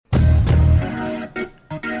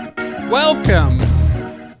Welcome,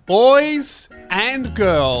 boys and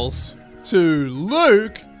girls, to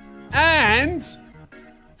Luke and...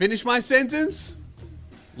 Finish my sentence?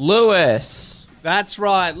 Lewis. That's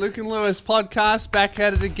right, Luke and Lewis podcast, back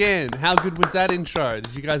at it again. How good was that intro?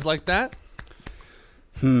 Did you guys like that?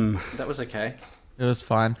 That was okay. It was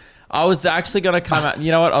fine. I was actually going to come out...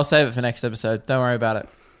 You know what? I'll save it for next episode. Don't worry about it.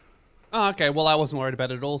 Oh, okay. Well, I wasn't worried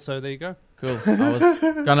about it at all, so there you go. Cool. I was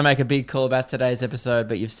going to make a big call about today's episode,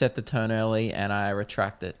 but you've set the tone early and I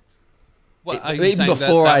retract it. What, are you Even saying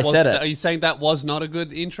before I said it. Are you saying that was not a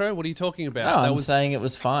good intro? What are you talking about? No, that I'm saying it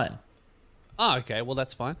was fine. Oh, okay. Well,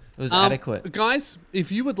 that's fine. It was adequate. Guys,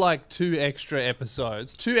 if you would like two extra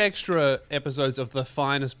episodes of the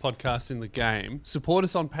finest podcast in the game, support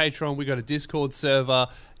us on Patreon. We got a Discord server.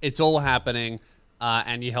 It's all happening.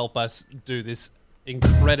 And you help us do this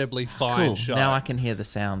incredibly fine Cool. show. Now I can hear the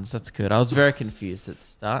sounds. That's good. I was very confused at the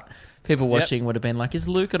start. People watching would have been like, is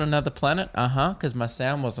Luke on another planet? Because my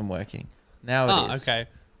sound wasn't working. Now it is. Okay.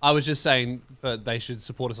 I was just saying that they should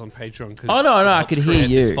support us on Patreon. Oh, no, I could hear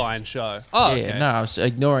you. This fine show. Oh, Yeah, okay. no, I was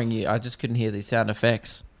ignoring you. I just couldn't hear the sound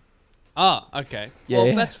effects. Oh, okay. Yeah, Well,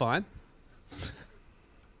 yeah. that's fine.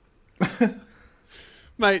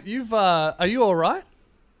 Mate, are you all right?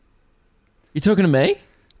 You talking to me?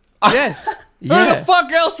 Yes. Yeah. Who the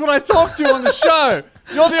fuck else would I talk to on the show?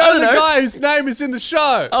 You're the only know. guy whose name is in the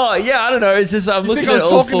show. Oh, yeah, I don't know. It's just I'm looking think I at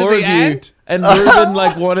was all talking to four the of you. ant? And Ruben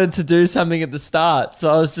wanted to do something at the start.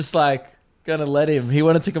 So I was just like, gonna let him. He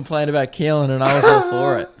wanted to complain about Keelan and I was all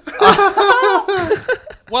for it.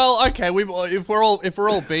 Well, okay. If we're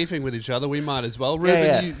all beefing with each other, we might as well. Ruben,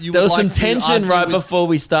 Yeah. you There would was some like to tension argue right with- before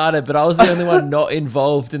we started, but I was the only one not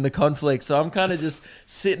involved in the conflict. So I'm kind of just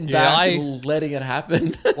sitting back and letting it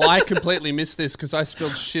happen. Well, I completely missed this because I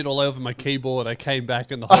spilled shit all over my keyboard. I came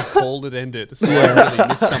back and the whole call had ended. So I really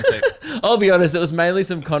missed something. I'll be honest, it was mainly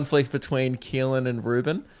some conflict between Keelan and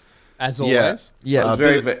Ruben. As always. Yeah. It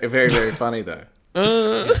was very funny though.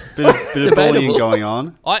 Bit of bullying going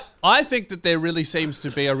on. I think that there really seems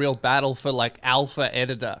to be a real battle for like alpha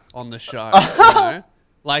editor on the show. You know?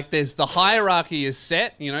 Like there's the hierarchy is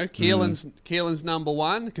set, you know, Keelan's number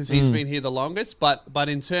one because he's been here the longest. But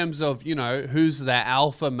in terms of, you know, who's the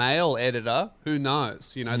alpha male editor, who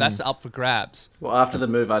knows? You know, that's up for grabs. Well, after the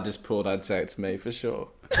move I just pulled, I'd say it's me for sure.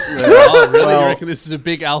 Oh, really? Well- You reckon this is a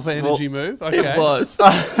big alpha energy move? Okay. It was.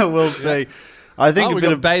 I will say, I think Oh, a we bit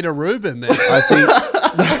got of Beta Ruben then. I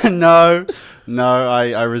think no,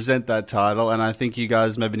 I resent that title, and I think you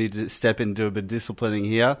guys maybe need to step into a bit of disciplining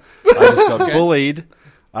here. I just got bullied,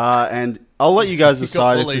 and I'll let you guys You got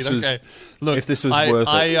decide if bullied, this was okay. Look, if this was worth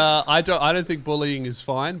it. I don't think bullying is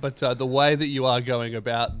fine, but the way that you are going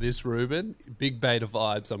about this, Ruben, big beta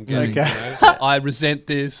vibes I'm getting. Okay. You know? I resent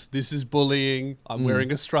this. This is bullying. I'm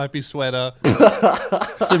wearing a stripy sweater.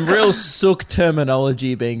 Some real sook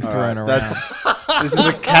terminology being thrown around. This is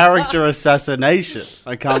a character assassination.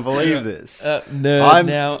 I can't believe this. Nerd I'm-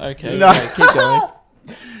 now. Okay, No. okay, keep going.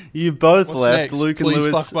 You both What's left, next? Luke and Please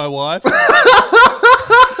Lewis. fuck my wife.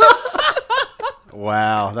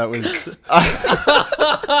 Wow, that was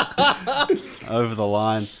over the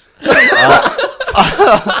line.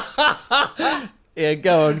 Yeah,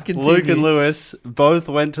 go on, continue. Luke and Lewis both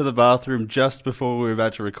went to the bathroom just before we were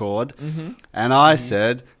about to record, and I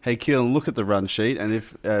said, "Hey, Keelan, look at the run sheet." And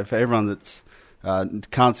if for everyone that's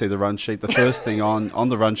can't see the run sheet, the first thing on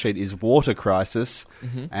the run sheet is water crisis,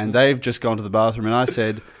 and they've just gone to the bathroom. And I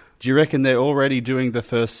said, "Do you reckon they're already doing the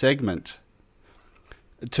first segment?"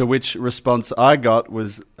 To which response I got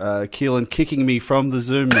was Keelan kicking me from the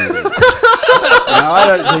Zoom meeting. And I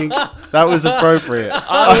don't think that was appropriate.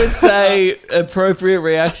 I would say appropriate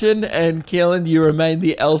reaction, and Keelan, you remain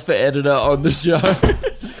the alpha editor on the show.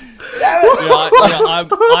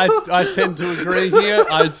 I tend to agree here.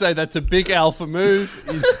 I'd say that's a big alpha move.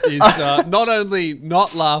 Is not only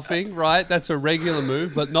not laughing, right? That's a regular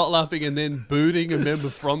move, but not laughing and then booting a member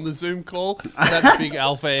from the Zoom call. That's big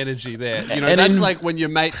alpha energy there. You know, And that's in- like when your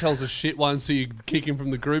mate tells a shit one, so you kick him from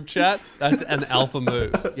the group chat. That's an alpha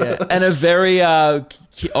move. Yeah, and a very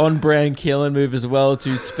on-brand Keelan move as well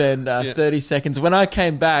to spend 30 seconds. When I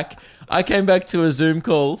came back to a Zoom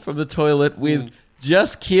call from the toilet with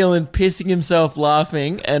just Keelan pissing himself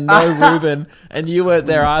laughing and no Ruben, and you weren't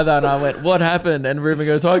there either, and I went, what happened? And Ruben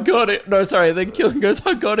goes, I got it. No, sorry. Then Keelan goes,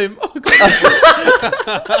 I got him.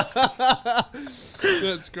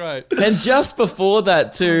 That's great. And just before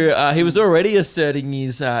that too, he was already asserting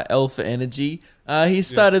his alpha energy. He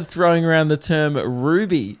started throwing around the term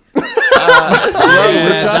Ruby. which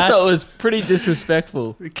I that's- thought was pretty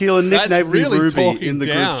disrespectful. Keelan That's nicknamed me really Ruby talking in the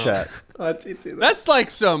down. group chat. I did do that.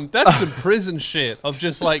 That's some prison shit of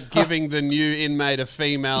just like giving the new inmate a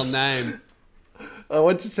female name. I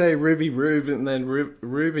wanted to say Ruby Rube, and then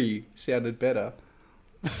Ruby sounded better.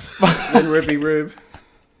 Then Ruby Rube.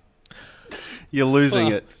 You're losing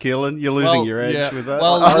Well- it, Keelan. You're losing well, your edge yeah. with that.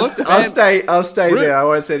 Well, I'll, look, I'll man, stay. I'll stay Ru- there. I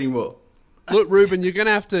won't say anymore. Look, Ruben, you're gonna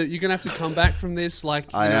have to come back from this, like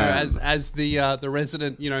I am. as the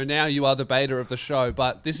resident. Now you are the beta of the show,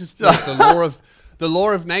 but this is the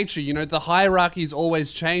law of nature. The hierarchy is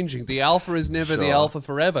always changing. The alpha is never the Sure. alpha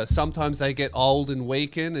forever. Sometimes they get old and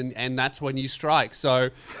weaken, and that's when you strike. So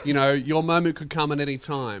your moment could come at any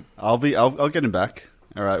time. I'll get him back.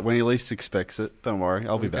 All right, when he least expects it. Don't worry,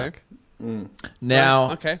 I'll be Okay. back.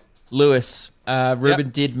 Now, Okay. Lewis,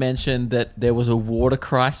 Ruben did mention that there was a water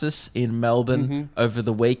crisis in Melbourne over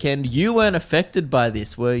the weekend. You weren't affected by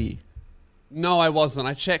this, were you? No, I wasn't.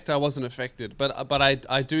 I checked. I wasn't affected, but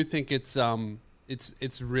I do think it's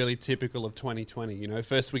really typical of 2020.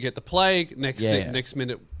 First we get the plague. Next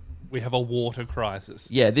minute we have a water crisis.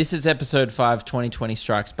 Yeah, this is episode 5, 2020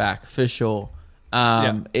 Strikes Back, for sure.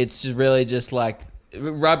 Yeah. It's really just like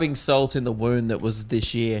rubbing salt in the wound that was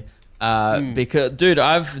this year. Because, dude,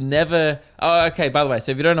 I've never... Oh, okay, by the way,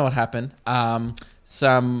 so if you don't know what happened,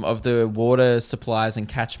 some of the water supplies and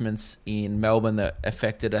catchments in Melbourne that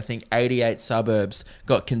affected, I think, 88 suburbs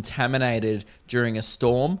got contaminated during a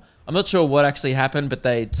storm. I'm not sure what actually happened, but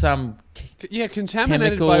Yeah,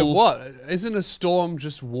 contaminated by chemical- what? Isn't a storm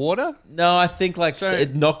just water? No, I think So-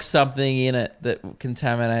 it knocked something in it that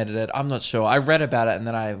contaminated it. I'm not sure. I read about it and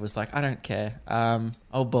then I was like, I don't care.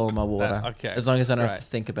 I'll boil my water. Okay, As long as I don't have right. to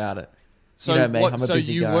think about it. So You know me, what, I'm a so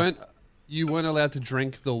busy you guy. weren't allowed to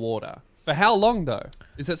drink the water for how long though?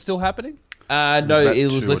 Is that still happening? No, about it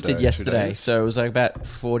was 2 lifted days. yesterday. So it was like about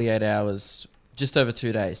 48 hours, just over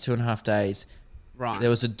 2 days, 2.5 days. Right.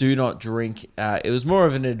 There was a do not drink. It was more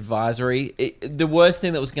of an advisory. The worst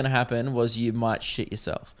thing that was going to happen was you might shit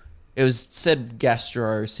yourself. It was said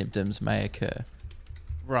gastro symptoms may occur.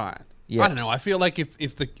 Right. Yes. I don't know. I feel like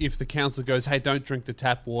if the council goes, hey, don't drink the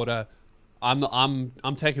tap water,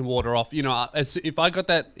 I'm taking water off. If I got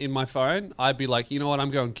that in my phone, I'd be like, you know what,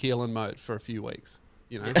 I'm going Keelan mode for a few weeks.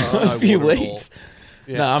 No A few water at all. weeks.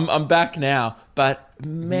 Yeah. No, I'm back now. But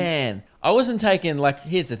man, I wasn't taking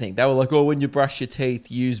here's the thing. They were like, oh, when you brush your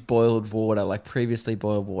teeth, use boiled water, like previously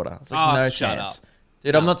boiled water. It's like, Oh, no shut chance. up.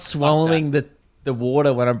 Dude, I'm not swallowing the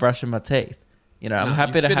water when I'm brushing my teeth. I'm No, happy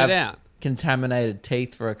you to spit it have out. contaminated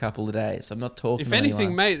teeth for a couple of days. I'm not talking If to anything,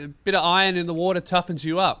 anyone. mate, a bit of iron in the water toughens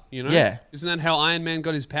you up. Yeah. Isn't that how Iron Man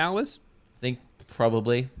got his powers? I think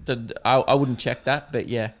probably. I wouldn't check that, but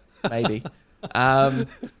yeah, maybe.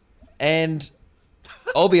 And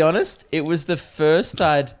I'll be honest, it was the first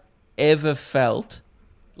I'd ever felt,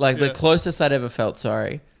 the closest I'd ever felt,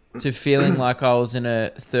 to feeling like I was in a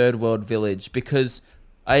third world village, because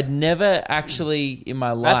I'd never actually in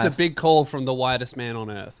my life... That's a big call from the whitest man on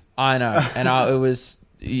earth. I know. And it was...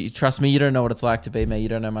 Trust me, you don't know what it's like to be me. You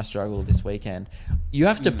don't know my struggle this weekend. You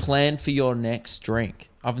have to plan for your next drink.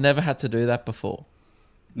 I've never had to do that before.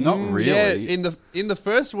 Not Yeah, really. in the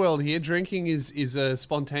first world here, drinking is a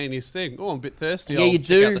spontaneous thing. Oh, I'm a bit thirsty. Yeah, I'll you check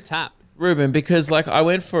do. out the tap. Ruben, because I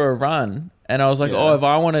went for a run and I was like, Yeah. if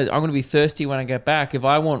I want to, I'm going to be thirsty when I get back. If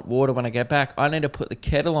I want water when I get back, I need to put the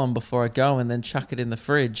kettle on before I go and then chuck it in the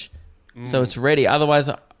fridge so it's ready.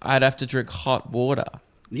 Otherwise, I'd have to drink hot water.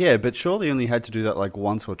 Yeah, but surely you only had to do that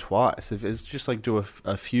once or twice. If it's just do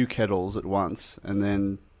a few kettles at once, and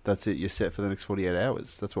then that's it. You're set for the next 48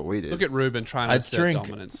 hours. That's what we did. Look at Ruben trying to I assert drink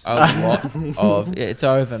dominance. a lot of... It's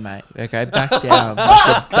over, mate. Okay, back down.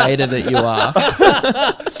 Like the beta that you are.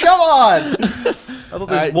 Come on! I thought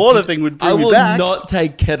this water thing would bring I me will back. not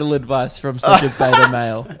take kettle advice from such a beta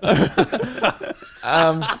male.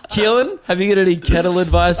 Keelan, have you got any kettle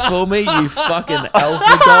advice for me, you fucking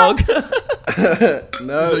alpha dog?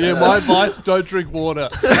 No. So yeah, my advice: don't drink water.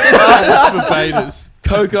 That's for betas.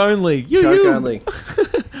 Coke only. Coke only.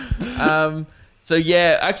 So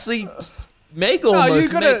yeah, actually, Meg No, almost... you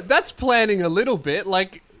gotta. That's planning a little bit,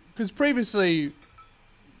 because previously,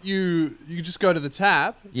 you just go to the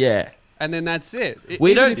tap Yeah. and then that's it.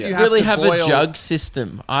 We Even don't if you really to have boil- a jug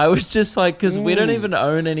system. I was just because we don't even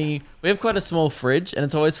own any... We have quite a small fridge and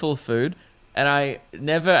it's always full of food. And I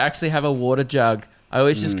never actually have a water jug. I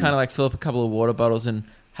always just kind of fill up a couple of water bottles and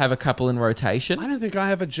have a couple in rotation. I don't think I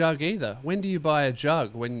have a jug either. When do you buy a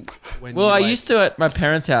jug? When Well, you, I used to at my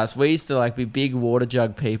parents' house. We used to be big water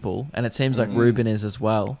jug people, and it seems like Ruben is as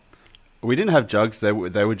well. We didn't have jugs. They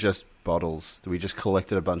were just bottles. We just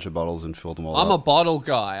collected a bunch of bottles and filled them all I'm a up. bottle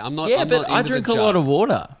guy. I'm not. Yeah, I'm but not I into drink the a lot jug. of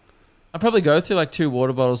water. I probably go through like 2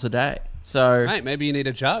 water bottles a day. So Mate, maybe you need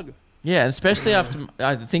a jug. yeah, and especially after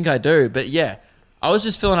I think I do, but yeah. I was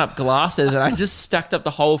just filling up glasses and I just stacked up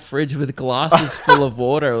the whole fridge with glasses full of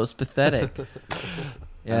water. It was pathetic. Yeah.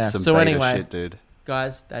 That's some So beta anyway, shit, dude.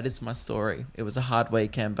 guys, that is my story. It was a hard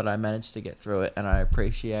weekend, but I managed to get through it and I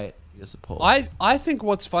appreciate your support. I think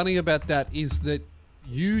what's funny about that is that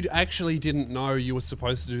you actually didn't know you were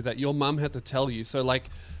supposed to do that. Your mum had to tell you. So like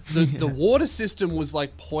the water system was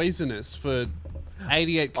like poisonous for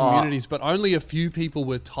 88 communities, but only a few people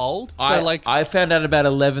were told. So I found out about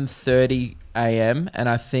 11:30 a.m. and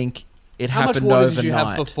I think it how much happened water overnight. did you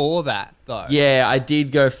have before that though? Yeah, I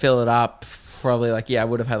did go fill it up. Probably I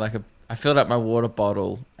would have had I filled up my water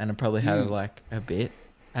bottle and I probably had a bit.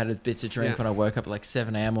 Had a bit to drink when I woke up at like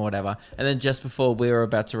 7 a.m. or whatever. And then just before we were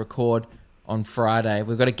about to record on Friday,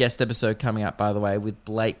 we've got a guest episode coming up, by the way, with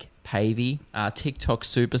Blake Pavey, TikTok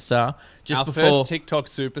superstar. Our first TikTok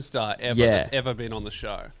superstar ever that's ever been on the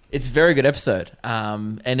show. It's a very good episode.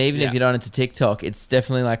 And even if you're not into TikTok, it's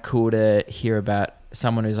definitely like cool to hear about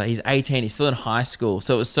someone who's like, he's 18, he's still in high school.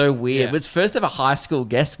 So it was so weird. Yeah. It was first ever high school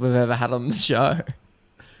guest we've ever had on the show.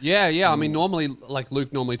 Yeah. I mean, normally, like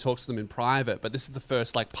Luke normally talks to them in private, but this is the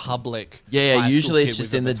first like public. Yeah. high school Usually kid it's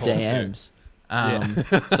just we've in the ever talked to. DMs.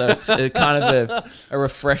 So it's kind of a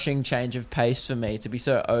refreshing change of pace for me to be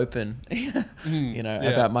so open,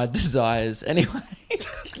 about my desires. Anyway.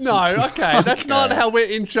 No, okay. That's not how we're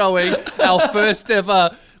introing our first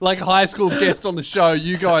ever like high school guest on the show.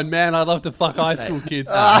 You going, man, I'd love to fuck high school kids.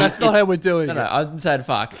 That's not how we're doing it. No, I didn't say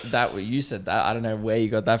fuck. You said that. I don't know where you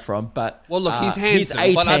got that from, but Well, look, he's handsome.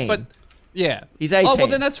 He's 18. But yeah. He's 18. Oh, well,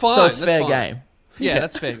 then that's fine. So it's That's fair fine. game. Yeah,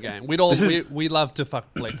 that's fair game. We love to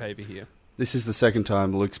fuck Blake Pavey here. This is the second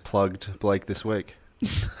time Luke's plugged Blake this week.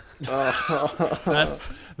 That's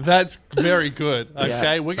very good. Okay,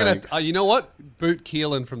 Yeah, we're gonna. thanks. You know what? Boot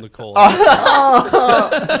Keelan from the call.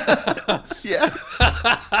 Yes.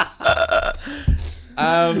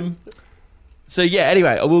 So yeah,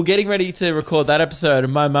 anyway, we were getting ready to record that episode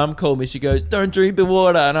and my mum called me. She goes, "Don't drink the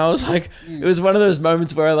water." And I was like, it was one of those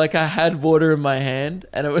moments where I had water in my hand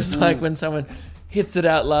and it was like when someone hits it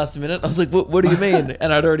out last minute. I was like, what do you mean?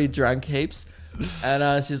 And I'd already drunk heaps.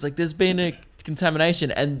 And she's like, there's been a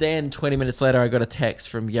contamination. And then 20 minutes later, I got a text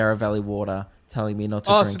from Yarra Valley Water telling me not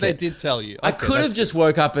to drink so they it. did tell you. I Okay, could have that's just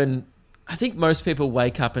woke up and I think most people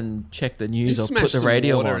wake up and check the good. news You or put smashed the some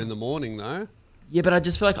radio water on. in the morning though. Yeah, but I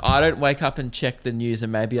just feel like I don't wake up and check the news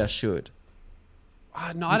and maybe I should.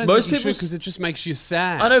 No, I don't Most think you people should because it just makes you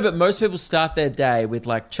sad. I know, but most people start their day with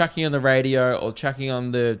like chucking on the radio or chucking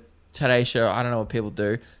on the Today Show. I don't know what people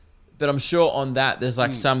do. But I'm sure on that there's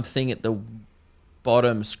like something at the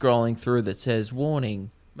bottom scrolling through that says,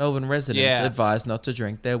 warning, Melbourne residents advised not to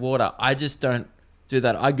drink their water. I just don't do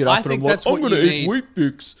that. I get up and I'm think like, that's I'm what going to you eat need. Wheat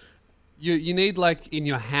Bix. You need like in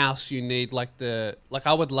your house. You need like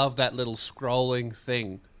I would love that little scrolling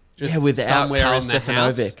thing. Just Yeah, without somewhere Carl in the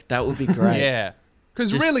house. Stefanovic. That would be great. Yeah.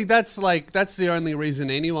 Because really, that's the only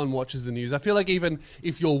reason anyone watches the news. I feel like even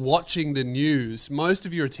if you're watching the news, most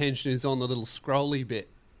of your attention is on the little scrolly bit.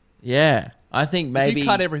 Yeah. I think If maybe you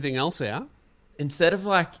cut everything else out. instead of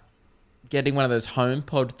like getting one of those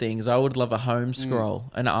HomePod things, I would love a home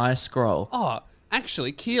scroll, an iScroll. Oh,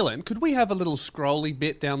 actually, Keelan, could we have a little scrolly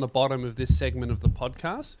bit down the bottom of this segment of the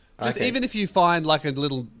podcast? Just Okay. even if you find like a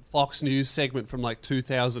little Fox News segment from like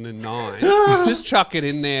 2009, just chuck it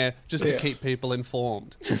in there just to keep people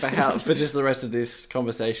informed. For just the rest of this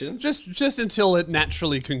conversation. Just until it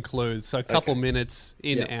naturally concludes. So a couple Okay. minutes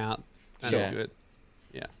in, Yeah. out. That's Sure. good.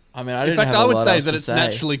 Yeah. I mean, I In didn't fact, have I a would lot say else that to it's say.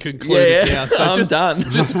 naturally concluded. Yeah. So I'm just, done.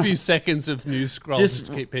 Just a few seconds of news scroll Just-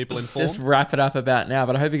 to keep people informed. Just wrap it up about now,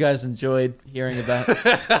 but I hope you guys enjoyed hearing about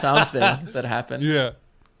something that happened. yeah.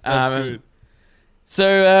 That's Um, good.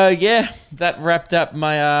 So, that wrapped up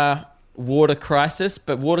my water crisis,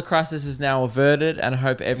 but water crisis is now averted, and I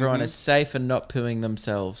hope everyone is safe and not pooing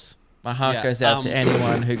themselves. My heart Yeah, goes out to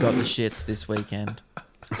anyone who got the shits this weekend.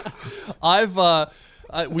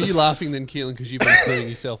 Were you laughing then, Keelan, because you've been pooing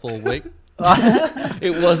yourself all week?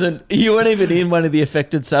 It wasn't, you weren't even in one of the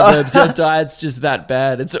affected suburbs. Your diet's just that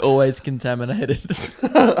bad. It's always contaminated.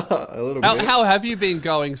 A little bit. How have you been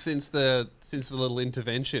going since the little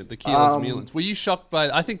intervention, the Keelan's Mealans? Were you shocked by?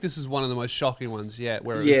 I think this is one of the most shocking ones yet,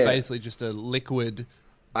 where it was Yeah. basically just a liquid.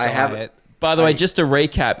 I have- diet. By the way, just to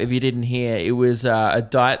recap, if you didn't hear, it was a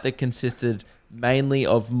diet that consisted mainly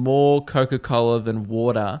of more Coca-Cola than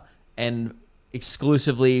water, and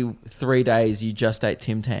exclusively 3 days you just ate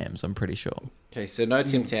Tim Tams, I'm pretty sure. Okay, so no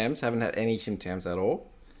Tim Tams. Haven't had any Tim Tams at all.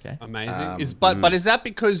 Okay. Amazing. But is that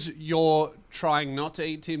because you're trying not to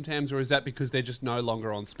eat Tim Tams, or is that because they're just no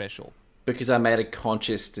longer on special? because I made a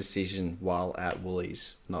conscious decision while at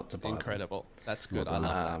Woolies not to buy them. Incredible. That's good. I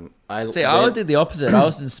love that. I did the opposite. I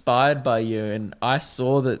was inspired by you, and I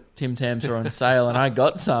saw that Tim Tams were on sale, and I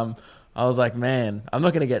got some. I was like, man, I'm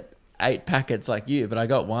not going to get 8 packets like you, but I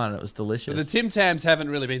got one. It was delicious. But the Tim Tams haven't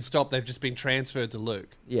really been stopped. They've just been transferred to Luke.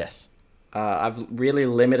 Yes. I've really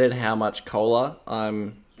limited how much cola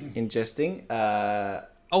I'm ingesting.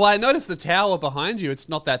 Oh, I noticed the tower behind you. It's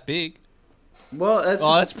not that big. Well,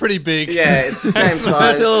 That's pretty big. Yeah, it's the same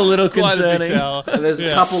size. Still a little Quite a big concerning. tower. And there's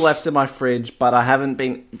a couple left in my fridge, but I haven't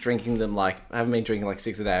been drinking them I haven't been drinking like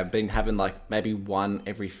 6 a day. I've been having maybe one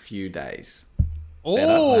every few days.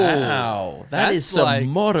 Oh, Wow. That is some like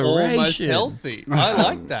moderation. almost healthy. I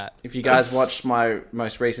like that. If you guys watched my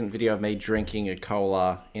most recent video of me drinking a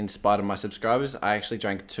cola in spite of my subscribers, I actually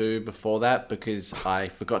drank 2 before that because I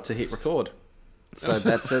forgot to hit record. So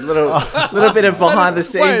that's a little bit of behind the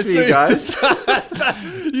scenes for you guys.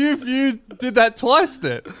 You did that twice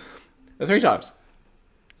then. 3 times.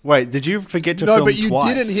 Wait, did you forget to No, film but you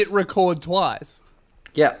twice? didn't hit record twice.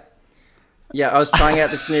 Yeah. Yeah, I was trying out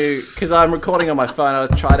this new... Because I'm recording on my phone, I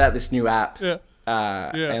tried out this new app. Yeah.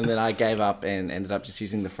 And then I gave up and ended up just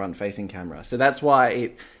using the front-facing camera. So that's why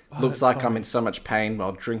it looks like I'm in so much pain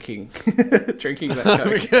while drinking drinking that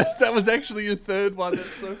Coke. Because that was actually your third one. That's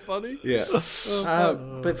so funny. Yeah.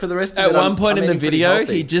 But for the rest of At it, one point I'm in the eating pretty video,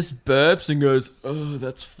 healthy. he just burps and goes, "Oh,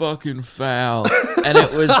 that's fucking foul." And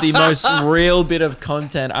it was the most real bit of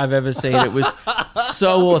content I've ever seen. It was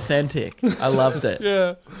so authentic. I loved it.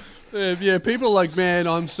 Yeah. Yeah, people are like, man,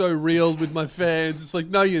 I'm so real with my fans. It's like,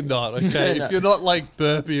 no, you're not, okay? No. If you're not like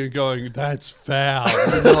burping and going, that's foul,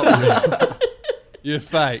 you're not real. You're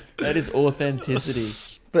fake. That is authenticity.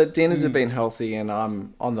 But dinners have been healthy, and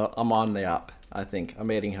I'm on the up. I think I'm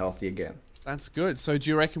eating healthy again. That's good. So do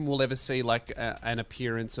you reckon we'll ever see like an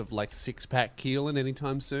appearance of like 6-pack Keelan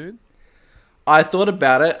anytime soon? I thought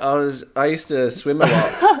about it. I used to swim a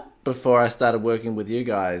lot before I started working with you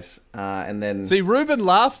guys, and then See, Ruben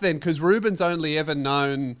laughed then because Ruben's only ever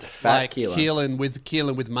known like Keelan.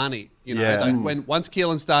 Keelan with money. You know, Yeah. like once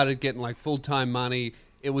Keelan started getting like full-time money,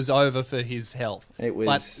 it was over for his health. It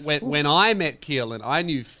was- But when I met Keelan, I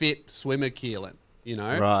knew fit swimmer Keelan. You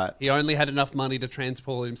know, Right. He only had enough money to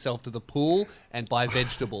transport himself to the pool and buy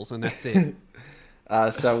vegetables, and that's it.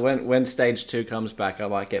 so when stage 2 comes back, I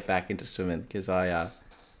might get back into swimming because I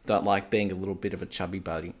don't like being a little bit of a chubby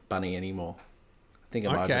bunny anymore. I think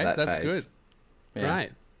I'm over Okay, that that's phase. good. Yeah.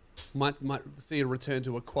 Right. Might see a return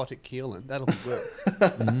to aquatic Keelan. That'll be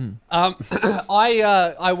good.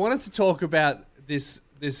 I wanted to talk about this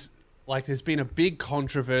like there's been a big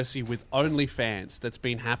controversy with OnlyFans that's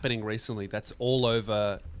been happening recently. That's all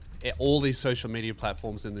over all these social media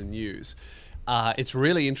platforms in the news. It's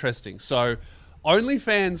really interesting. So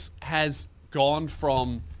OnlyFans has gone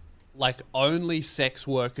from like only sex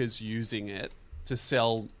workers using it to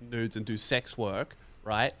sell nudes and do sex work,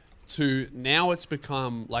 right? To now it's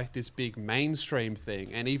become like this big mainstream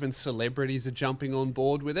thing, and even celebrities are jumping on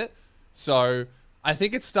board with it. So I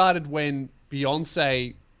think it started when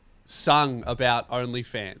Beyonce sung about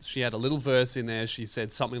OnlyFans. She had a little verse in there. She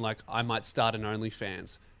said something like, "I might start an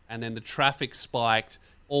OnlyFans." And then the traffic spiked.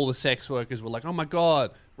 All the sex workers were like, "Oh my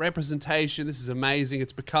God, representation. This is amazing.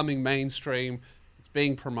 It's becoming mainstream. It's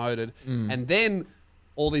being promoted." And then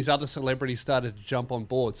all these other celebrities started to jump on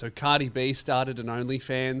board. So Cardi B started an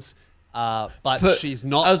OnlyFans, but she's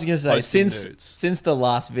not. I was going to say, posting since nudes. since the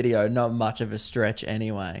last video, not much of a stretch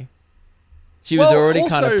anyway. She was Well, already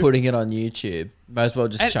kind of also- putting it on YouTube. Might as well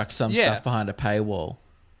just And- chuck some yeah. stuff behind a paywall.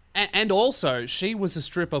 And also, she was a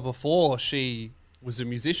stripper before she was a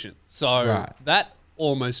musician. So Right. that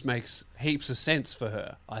almost makes heaps of sense for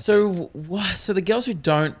her. I think. So the girls who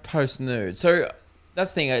don't post nudes. So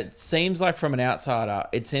that's the thing. It seems like from an outsider,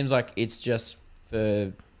 it seems like it's just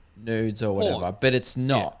for nudes or whatever, Porn. but it's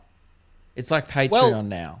not. It's like Patreon Well-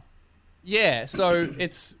 now. Yeah, so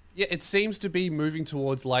it seems to be moving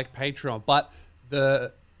towards like Patreon, but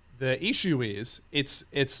the issue is it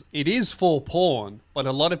is for porn, but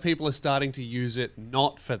a lot of people are starting to use it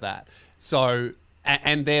not for that. So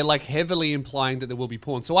and they're like heavily implying that there will be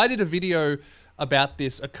porn. So I did a video about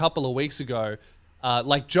this a couple of weeks ago,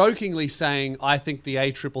 like jokingly saying I think the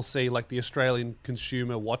ACCC, like the Australian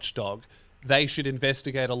Consumer Watchdog, they should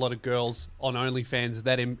investigate a lot of girls on OnlyFans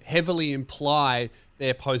that heavily imply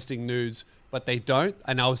they're posting nudes, but they don't.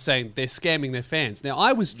 And I was saying they're scamming their fans. Now,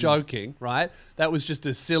 I was joking, right? That was just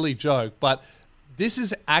a silly joke, but this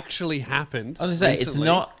has actually happened. I was going to say, it's recently.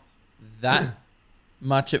 not that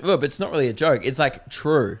much of... Well, but it's not really a joke. It's like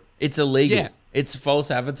true. It's illegal. Yeah. It's false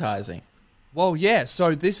advertising. Well, yeah.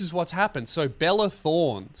 So this is what's happened. So Bella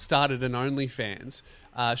Thorne started an OnlyFans.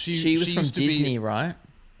 She was from used to be- Disney, right?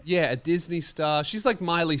 Yeah, a Disney star. She's like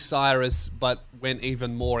Miley Cyrus, but went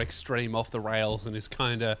even more extreme off the rails and is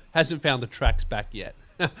kind of hasn't found the tracks back yet.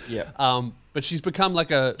 Yeah. But she's become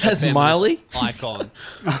like a Has feminist Miley? icon.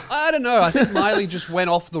 I don't know. I think Miley just went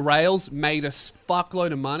off the rails, made a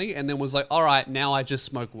fuckload of money, and then was like, "All right, now I just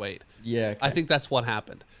smoke weed." Yeah. Okay. I think that's what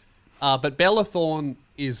happened. But Bella Thorne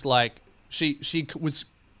is like she was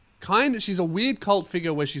kind of, she's a weird cult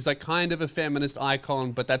figure where she's like kind of a feminist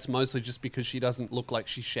icon, but that's mostly just because she doesn't look like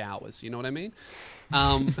she showers. You know what I mean?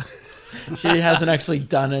 She hasn't actually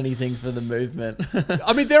done anything for the movement.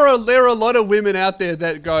 I mean, there are a lot of women out there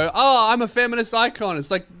that go, "Oh, I'm a feminist icon."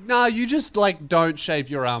 It's like, nah, you just like don't shave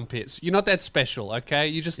your armpits. You're not that special, okay?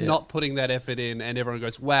 You're just not putting that effort in, and everyone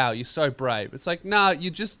goes, "Wow, you're so brave." It's like, nah,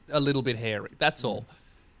 you're just a little bit hairy. That's all.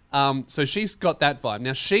 So she's got that vibe.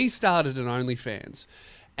 Now she started an OnlyFans,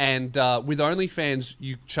 and with OnlyFans,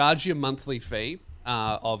 you charge your monthly fee.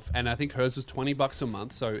 And I think hers was $20 a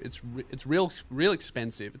month, so it's real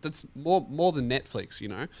expensive. That's more than Netflix, you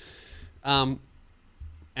know.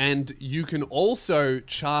 And you can also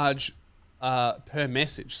charge per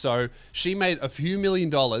message. So she made a few $1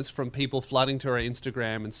 million from people flooding to her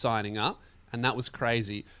Instagram and signing up, and that was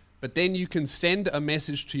crazy. But then you can send a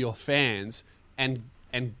message to your fans and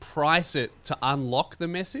price it to unlock the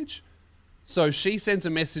message. So she sends a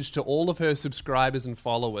message to all of her subscribers and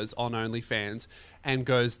followers on OnlyFans and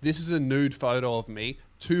goes, "This is a nude photo of me,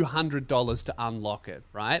 $200 to unlock it,"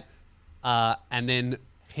 right? And then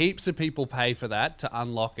heaps of people pay for that to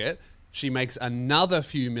unlock it. She makes another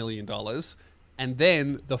few $1 million. And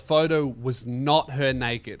then the photo was not her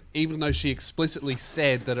naked, even though she explicitly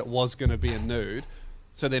said that it was going to be a nude.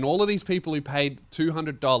 So then all of these people who paid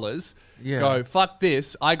 $200 go, "Fuck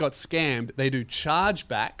this, I got scammed." They do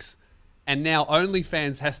chargebacks. And now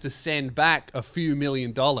OnlyFans has to send back a few $1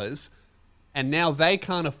 million. And now they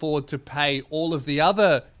can't afford to pay all of the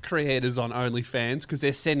other creators on OnlyFans because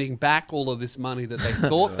they're sending back all of this money that they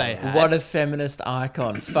thought they had. What a feminist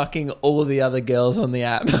icon. Fucking all the other girls on the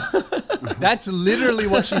app. That's literally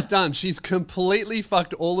what she's done. She's completely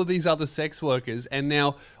fucked all of these other sex workers. And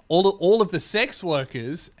now all of the sex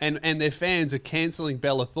workers and their fans are canceling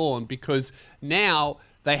Bella Thorne because now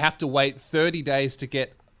they have to wait 30 days to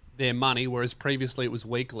get their money, whereas previously it was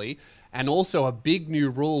weekly. And also a big new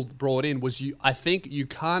rule brought in was I think you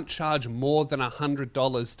can't charge more than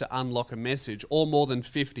 $100 to unlock a message, or more than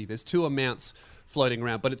 50. There's two amounts floating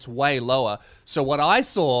around, but it's way lower. So what I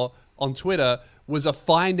saw on Twitter was a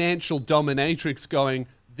financial dominatrix going,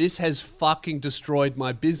 "This has fucking destroyed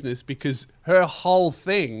my business," because her whole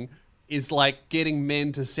thing is like getting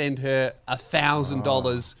men to send her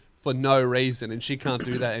 $1,000 for no reason, and she can't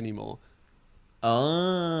do that anymore.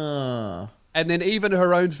 Oh. And then even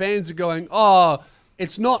her own fans are going, "Oh,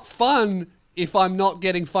 it's not fun if I'm not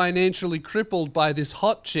getting financially crippled by this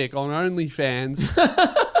hot chick on OnlyFans."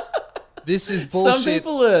 This is bullshit. Some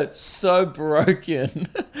people are so broken.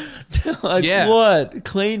 They're like, "What?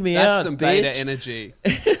 Clean me out, That's some beta bitch." energy.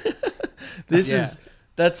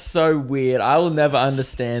 That's so weird. I will never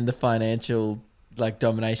understand the financial like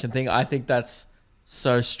domination thing. I think that's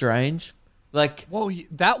so strange. Like, well,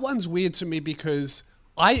 that one's weird to me because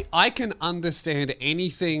I can understand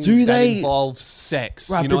anything that involves sex.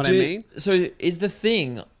 right, You know what I mean? So is the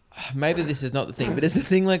thing, maybe this is not the thing, but is the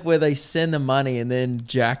thing like where they send the money and then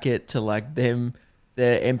jack it to like their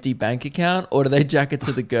empty bank account, or do they jack it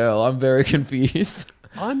to the girl? I'm very confused.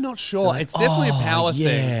 I'm not sure. Like, it's definitely a power thing.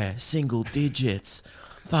 Yeah, single digits.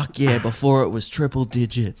 Fuck yeah, before it was triple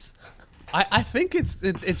digits. I think it's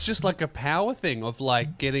just like a power thing of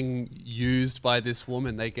like getting used by this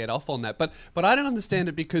woman. They get off on that, but I don't understand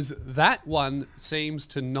it because that one seems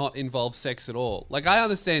to not involve sex at all. Like I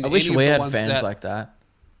understand. I wish any we of the had ones fans like that.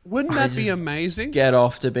 Wouldn't that be amazing? Get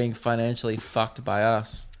off to being financially fucked by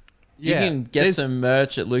us. Yeah, you can get some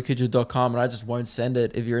merch at lukehidget.com and I just won't send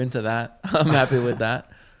it if you're into that. I'm happy with that.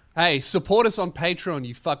 Hey, support us on Patreon,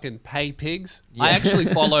 you fucking pay pigs. Yeah. I actually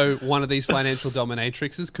follow one of these financial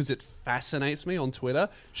dominatrixes because it fascinates me on Twitter.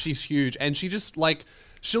 She's huge. And she just, like,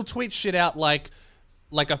 she'll tweet shit out like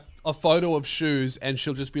a photo of shoes, and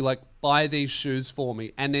she'll just be like, "Buy these shoes for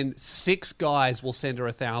me." And then 6 guys will send her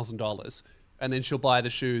 $1,000. And then she'll buy the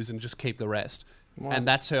shoes and just keep the rest. What? And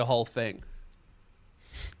that's her whole thing.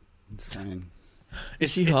 Insane.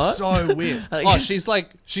 Is she hot? It's so weird.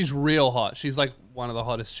 She's real hot. She's like one of the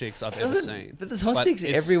hottest chicks I've ever seen. But there's hot chicks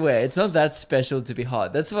everywhere. It's not that special to be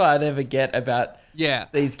hot. That's what I never get about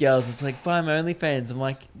these girls. It's like, buy my OnlyFans. I'm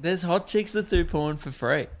like, there's hot chicks that do porn for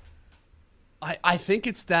free. I think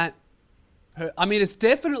it's that. I mean, it's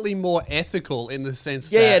definitely more ethical in the sense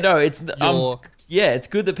that. No, it's. Yeah, it's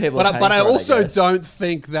good that people. But are but I paying for it, also guess. don't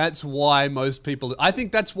think that's why most people. I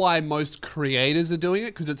think that's why most creators are doing it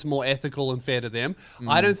because it's more ethical and fair to them.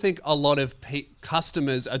 I don't think a lot of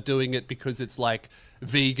customers are doing it because it's like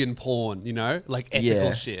vegan porn, you know, like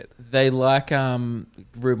ethical shit. They like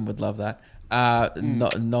Ruben would love that.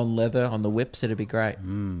 Non-leather on the whips, it'd be great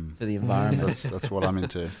for the environment. That's what I'm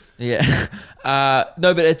into. Yeah.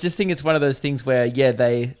 No, but I just think it's one of those things where,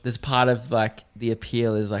 there's part of like the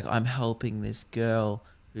appeal is like, I'm helping this girl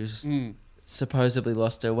who's supposedly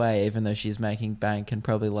lost her way, even though she's making bank and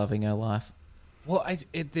probably loving her life. Well,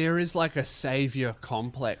 there is like a savior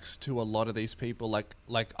complex to a lot of these people. Like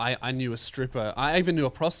I knew a stripper. I even knew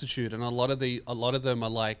a prostitute, and a lot of them are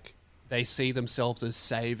like they see themselves as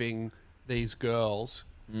saving these girls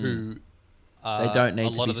who They don't need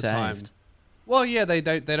a to lot be of the time. saved. Well, yeah, they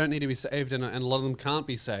don't need to be saved, and a lot of them can't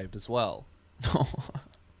be saved as well.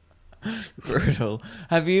 Brutal.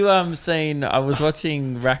 Have you seen? I was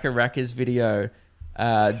watching Raka Raka's video.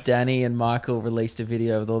 Danny and Michael released a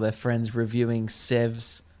video with all their friends reviewing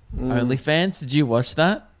Sev's OnlyFans. Did you watch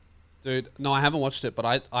that? Dude, no, I haven't watched it,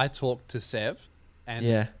 but I talked to Sev,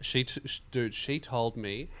 and she told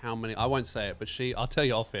me how many. I won't say it, but I'll tell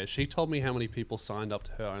you off air. She told me how many people signed up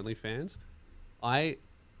to her OnlyFans. I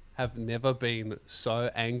have never been so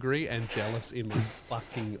angry and jealous in my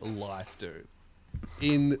fucking life, dude.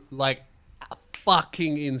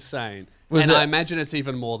 Fucking insane. I imagine it's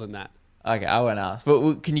even more than that. Okay, I won't ask.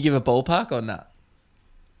 But can you give a ballpark on that?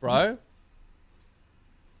 Bro,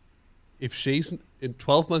 if she's in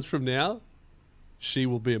 12 months from now, she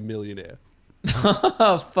will be a millionaire.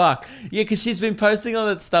 Oh, fuck. Yeah, because she's been posting all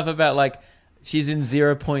that stuff about, like, she's in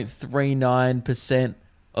 0.39%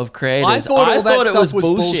 of creators. I thought all that it stuff was was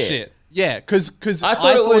bullshit. Yeah, because I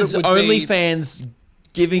thought it was would be- OnlyFans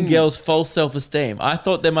giving girls false self-esteem. I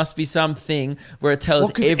thought there must be something where it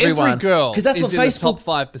tells everyone. every girl because that's is what in Facebook. the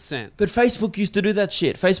top 5%. But Facebook used to do that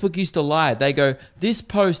shit. Facebook used to lie. They go, this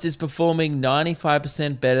post is performing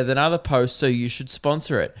 95% better than other posts, so you should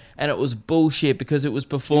sponsor it. And it was bullshit because it was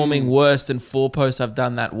performing worse than 4 posts I've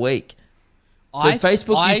done that week. So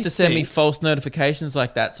Facebook used to send me false notifications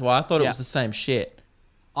like that, so I thought it was the same shit.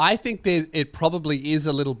 I think it probably is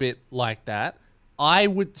a little bit like that. I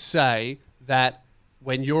would say that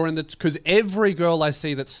when you're in because every girl I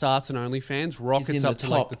see that starts an OnlyFans rockets up to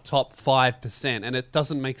like the top 5%, and it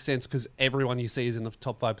doesn't make sense because everyone you see is in the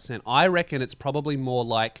top 5%. I reckon it's probably more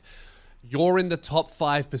like you're in the top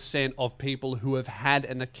 5% of people who have had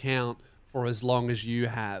an account for as long as you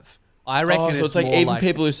have. I reckon so it's like even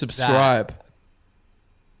people who subscribe. That.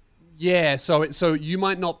 Yeah, so you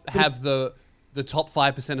might not have the top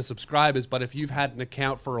 5% of subscribers, but if you've had an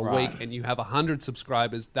account for a week and you have 100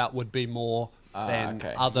 subscribers, that would be more than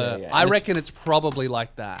other. Yeah. I reckon it's probably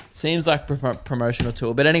like that. Seems like promotional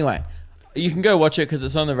tool. But anyway, you can go watch it because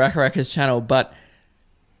it's on the Raka Raka's channel. But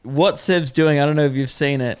what Sev's doing, I don't know if you've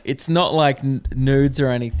seen it. It's not like nudes or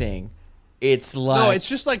anything. It's like... No, it's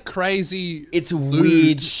just like crazy... It's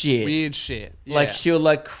weird shit. Weird shit. Yeah. Like she'll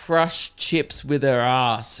like crush chips with her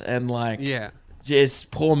ass and like... Yeah. Just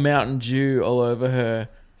pour Mountain Dew all over her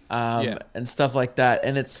and stuff like that.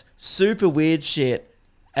 And it's super weird shit.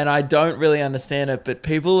 And I don't really understand it, but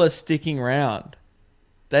people are sticking around.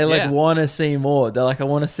 They want to see more. They're like, I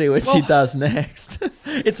want to see what she does next.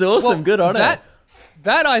 It's awesome. Good on her.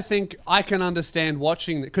 That I think I can understand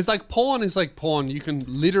watching, because like porn is like porn. You can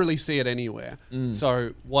literally see it anywhere.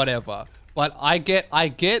 So whatever. But I get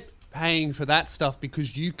paying for that stuff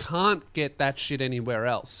because you can't get that shit anywhere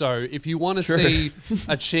else. So if you want to see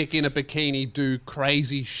a chick in a bikini do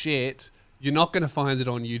crazy shit, you're not going to find it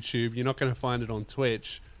on YouTube. You're not going to find it on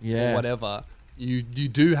Twitch or whatever. You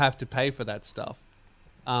do have to pay for that stuff.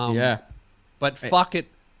 But fuck it.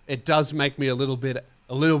 It does make me a little bit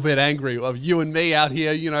angry of you and me out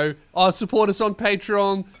here, you know, support us on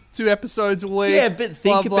Patreon, 2 episodes a week. Yeah, but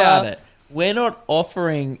think about it. We're not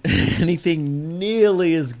offering anything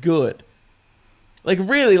nearly as good. Like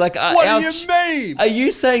really, like what do you mean? Are you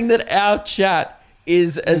saying that our chat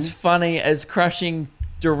is as funny as crushing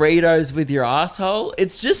Doritos with your asshole?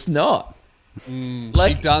 It's just not.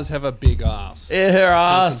 Like, she does have a big ass. Her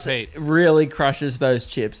ass really crushes those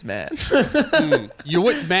chips, man. You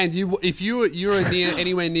would, man. If you were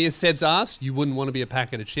anywhere near Seb's ass, you wouldn't want to be a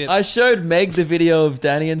packet of chips. I showed Meg the video of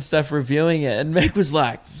Danny and stuff reviewing it, and Meg was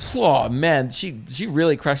like, "Whoa, man, she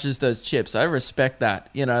really crushes those chips. I respect that."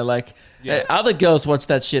 You know, like other girls watch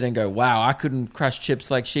that shit and go, "Wow, I couldn't crush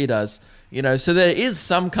chips like she does." You know, so there is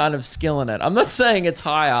some kind of skill in it. I'm not saying it's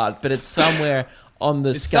high art, but it's somewhere on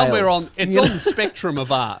the scale. Somewhere on the spectrum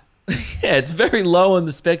of art. Yeah, it's very low on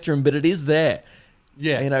the spectrum, but it is there.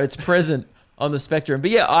 Yeah. You know, it's present on the spectrum.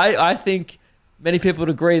 But yeah, I think many people would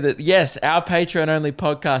agree that, yes, our Patreon-only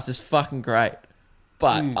podcast is fucking great.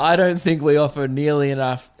 But I don't think we offer nearly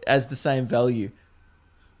enough as the same value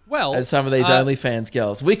as some of these OnlyFans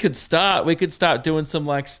girls. We could start doing some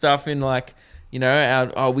like stuff in like, you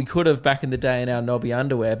know, we could have back in the day in our knobby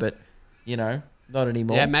underwear, but you know, not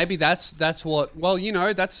anymore. Yeah, maybe that's what. Well, you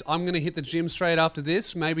know, I'm gonna hit the gym straight after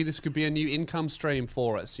this. Maybe this could be a new income stream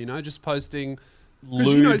for us. You know, just posting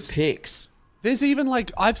lewd pics. There's even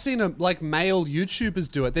like I've seen male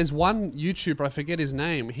YouTubers do it. There's one YouTuber, I forget his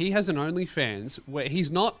name. He has an OnlyFans where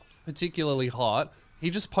he's not particularly hot.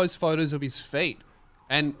 He just posts photos of his feet,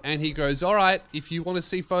 and he goes, "All right, if you want to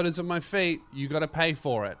see photos of my feet, you got to pay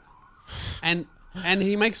for it," and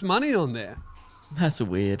he makes money on there. That's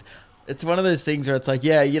weird. It's one of those things where it's like,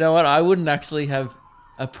 yeah, you know what? I wouldn't actually have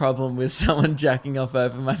a problem with someone jacking off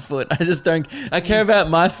over my foot. I just don't. I care about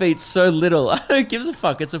my feet so little. Who gives a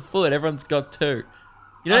fuck? It's a foot. Everyone's got two.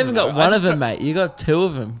 You don't even got one of them, mate. You got two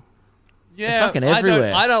of them. Yeah, they're fucking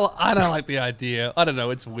everywhere. I don't like the idea. I don't know.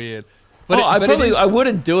 It's weird. But I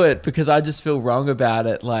wouldn't do it because I just feel wrong about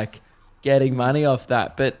it, like getting money off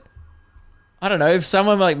that. But I don't know. If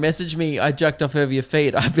someone like messaged me, I jacked off over your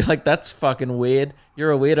feet, I'd be like, that's fucking weird.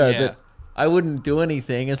 You're a weirdo. Yeah. But I wouldn't do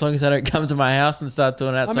anything as long as I don't come to my house and start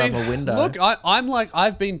doing it outside my window. Look, I'm like,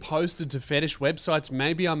 I've been posted to fetish websites.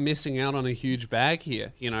 Maybe I'm missing out on a huge bag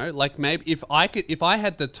here. You know, like maybe if I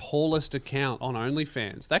had the tallest account on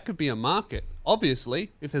OnlyFans, that could be a market.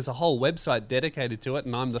 Obviously, if there's a whole website dedicated to it,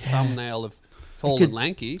 and I'm the thumbnail of tall and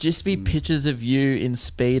lanky, just be pictures of you in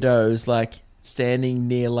Speedos, like standing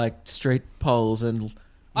near like street poles and.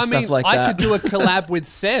 I could do a collab with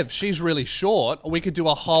Sev. She's really short. We could do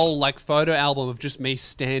a whole like photo album of just me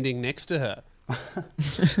standing next to her.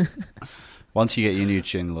 Once you get your new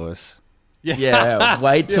chin, Lewis. Yeah,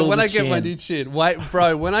 wait till when the I chin. get my new chin. Wait,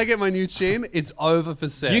 bro, when I get my new chin, it's over for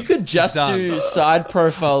Sev. You could just do side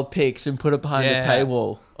profile pics and put it behind the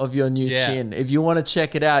paywall of your new chin. If you want to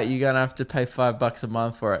check it out, you're going to have to pay $5 a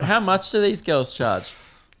month for it. How much do these girls charge?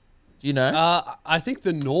 Do you know? I think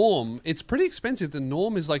the norm, it's pretty expensive. The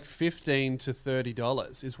norm is like $15 to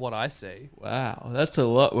 $30 is what I see. Wow, that's a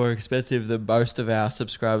lot more expensive than most of our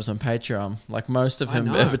subscribers on Patreon. Like most of them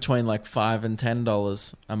are between like $5 and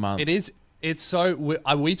 $10 a month. It is. It's so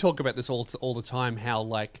we talk about this all the time. How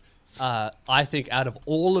like I think out of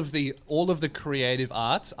all of the creative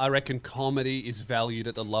arts, I reckon comedy is valued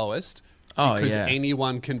at the lowest because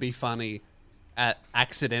anyone can be funny.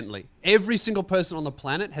 Accidentally. Every single person on the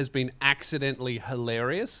planet has been accidentally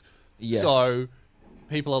hilarious. Yes. So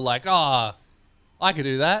people are like, I could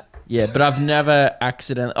do that. Yeah, but I've never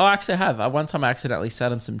accidentally... Oh, actually I have. One time I accidentally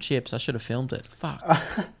sat on some chips. I should have filmed it. Fuck.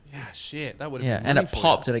 Yeah, shit. That would have been and it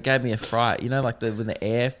popped and it gave me a fright. You know, like when the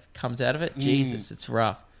air comes out of it? Jesus, it's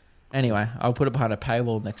rough. Anyway, I'll put it behind a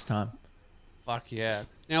paywall next time. Fuck yeah.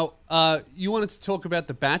 Now, you wanted to talk about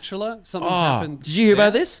The Bachelor? Something's happened. Did you hear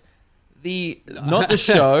about this? Not the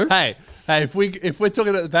show. Hey, if we're talking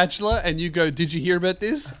about The Bachelor and you go, did you hear about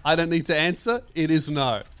this? I don't need to answer. It is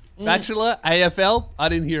no. Bachelor, AFL, I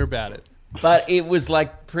didn't hear about it. But it was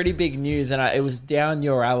like pretty big news and it was down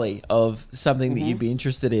your alley of something that you'd be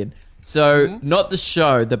interested in. So not the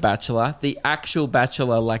show, The Bachelor, the actual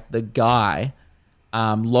Bachelor, like the guy,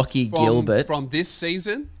 Lockie Gilbert. From this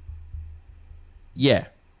season? Yeah.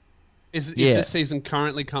 Is this season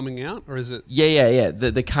currently coming out, or is it? Yeah.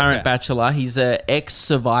 The current Bachelor, he's an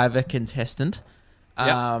ex-Survivor contestant,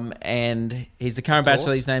 and he's the current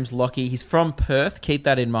Bachelor. His name's Lockie. He's from Perth. Keep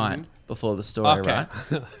that in mind before the story, right?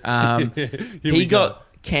 He got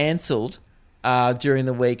cancelled during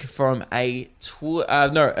the week from a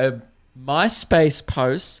MySpace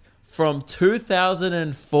post from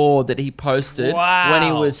 2004 that he posted when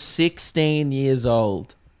he was 16 years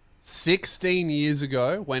old. 16 years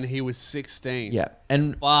ago when he was 16. Yeah.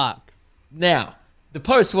 And fuck. Now, the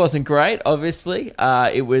post wasn't great, obviously.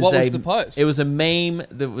 What was the post? It was a meme.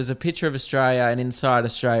 There was a picture of Australia, and inside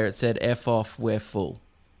Australia it said, F off, we're full.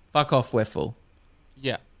 Fuck off, we're full.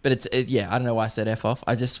 Yeah. But I don't know why I said F off.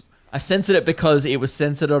 I censored it because it was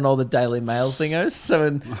censored on all the Daily Mail thingos. So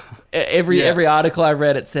in every article I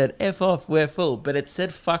read, it said, F off, we're full. But it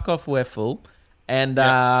said, fuck off, we're full. And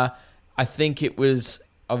I think it was...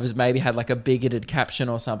 maybe had like a bigoted caption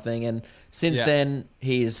or something, and since then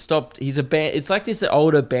he has stopped. He's it's like this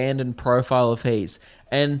old abandoned profile of his,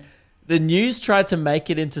 and the news tried to make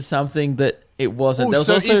it into something that it wasn't.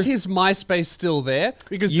 Is his MySpace still there?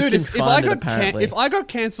 Because dude, if I got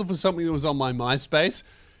cancelled for something that was on my MySpace,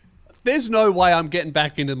 there's no way I'm getting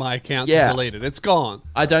back into my account to delete it. It's gone.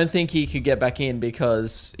 I don't think he could get back in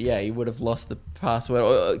because, he would have lost the password.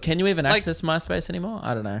 Or, can you even access MySpace anymore?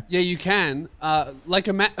 I don't know. Yeah, you can.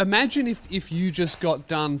 Imagine if you just got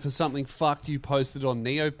done for something fucked you posted on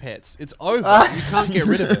Neopets. It's over. You can't get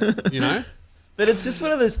rid of it, you know? But it's just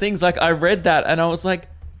one of those things, like, I read that and I was like,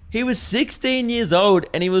 he was 16 years old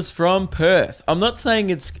and he was from Perth. I'm not saying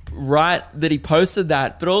it's right that he posted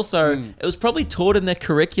that, but also it was probably taught in their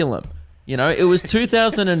curriculum. You know, it was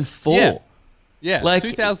 2004. Yeah, like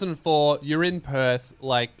 2004, you're in Perth,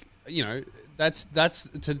 like, you know, that's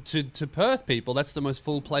to Perth people, that's the most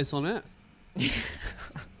full place on earth.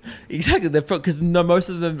 Exactly, because most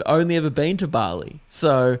of them only ever been to Bali.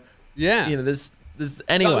 So, yeah. You know, there's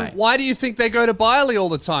anyway. Why do you think they go to Bali all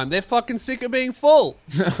the time? They're fucking sick of being full.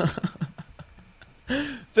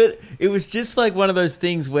 But it was just like one of those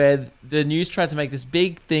things where the news tried to make this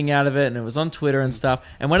big thing out of it, and it was on Twitter and stuff.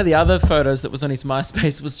 And one of the other photos that was on his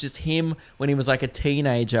MySpace was just him when he was like a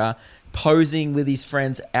teenager posing with his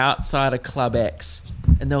friends outside of Club X.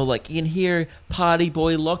 And they were like, in here, Party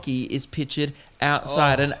Boy Lockie is pictured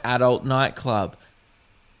outside an adult nightclub.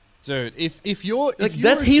 Dude, if you're a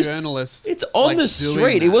journalist, it's on the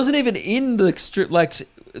street. It wasn't even in the strip, like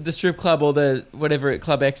the strip club or the whatever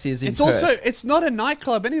Club X is in Perth. It's not a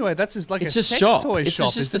nightclub anyway. That's just like it's a just sex shop. toy it's shop.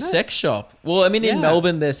 It's just a isn't it? sex shop. Well, I mean, in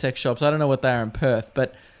Melbourne, there's sex shops. I don't know what they are in Perth,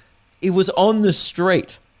 but it was on the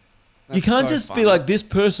street. You can't just be like, this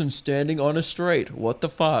person standing on a street. What the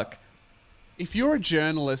fuck? If you're a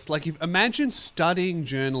journalist, like, imagine studying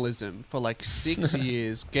journalism for like 6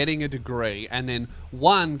 years, getting a degree, and then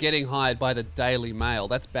one, getting hired by the Daily Mail.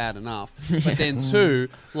 That's bad enough. But then two,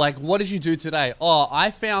 like, what did you do today? Oh,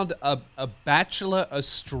 I found a Bachelor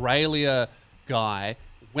Australia guy,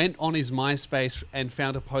 went on his MySpace and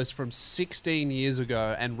found a post from 16 years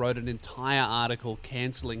ago and wrote an entire article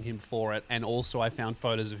cancelling him for it. And also I found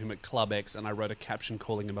photos of him at Club X and I wrote a caption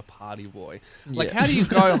calling him a party boy. Like, how do you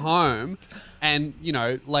go home and, you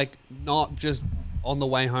know, like, not just on the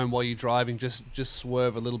way home while you're driving, just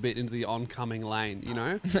swerve a little bit into the oncoming lane, you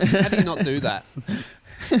know? How do you not do that?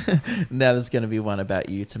 Now there's going to be one about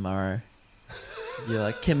you tomorrow. You're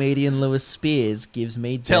like, comedian Lewis Spears gives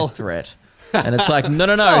me death threat. And it's like,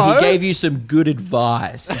 no, he gave you some good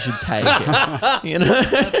advice. You should take it. You know?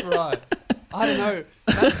 That's right. I don't know.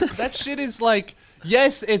 That shit is like,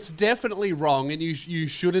 yes, it's definitely wrong and you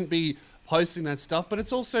shouldn't be posting that stuff, but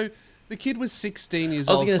it's also, the kid was 16 years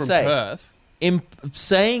old from Perth. In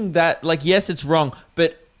saying that, like, yes, it's wrong,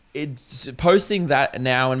 but it's posting that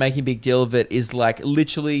now and making a big deal of it is like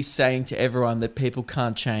literally saying to everyone that people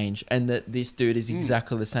can't change and that this dude is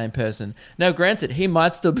exactly the same person. Now, granted, he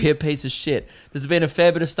might still be a piece of shit. There's been a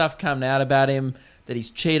fair bit of stuff coming out about him, that he's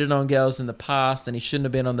cheated on girls in the past and he shouldn't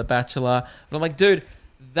have been on The Bachelor. But I'm like, dude,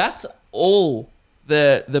 that's all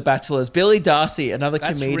the Bachelors. Billy Darcy, another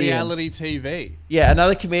comedian. That's reality TV. Yeah,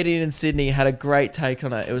 another comedian in Sydney had a great take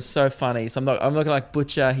on it. It was so funny. So I'm not gonna like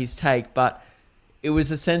butcher his take, but it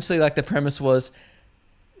was essentially like the premise was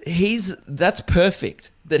that's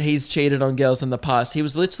perfect that he's cheated on girls in the past. He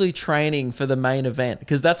was literally training for the main event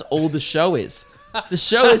because that's all the show is. The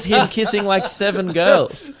show is him kissing like 7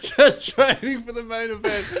 girls. Training for the main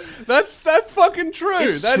event. That's fucking true.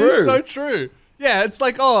 That is so true. Yeah, it's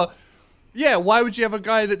like, oh, yeah, why would you have a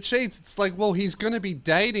guy that cheats? It's like, well, he's going to be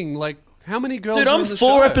dating like, how many girls Dude, are I'm in the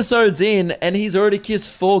 4 show? episodes in and he's already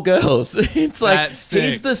kissed 4 girls. It's like, That's sick.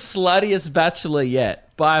 he's the sluttiest bachelor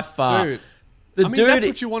yet, by far. Dude, that's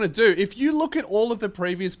what you want to do. If you look at all of the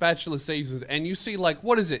previous Bachelor seasons and you see, like,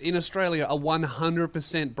 what is it, in Australia, a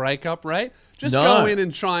 100% breakup rate? Just go in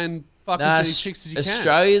and try and fuck as many chicks as you can.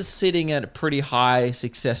 Australia's sitting at a pretty high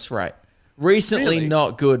success rate. Recently, Really?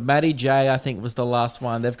 not good. Maddie J, I think, was the last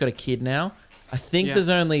one. They've got a kid now. I think there's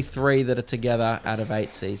only 3 that are together out of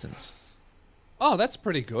 8 seasons. Oh, that's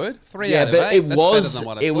pretty good. 3 out of 8. Yeah, but That's better than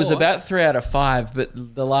what I it was thought. about 3 out of 5,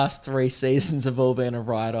 but the last 3 seasons have all been a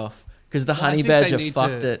write-off because the Honey I think they Badger need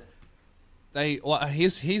fucked to- it.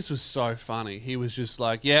 His was so funny. He was just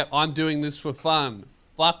like, "Yeah, I'm doing this for fun.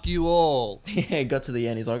 Fuck you all." Yeah, it got to the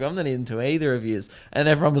end. He's like, I'm not into either of yous. And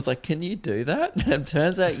everyone was like, can you do that? And it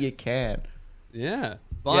turns out you can. Yeah,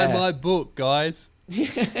 buy my book, guys.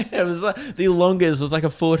 It was like the longest. It was like a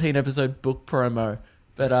 14-episode book promo.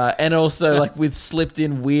 But and also like with slipped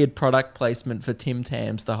in weird product placement for Tim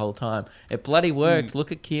Tams the whole time. It bloody worked.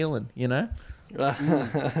 Look at Keelan, you know?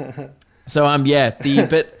 So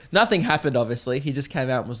but nothing happened obviously. He just came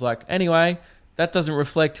out and was like, anyway, that doesn't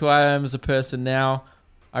reflect who I am as a person now.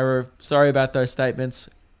 Sorry about those statements.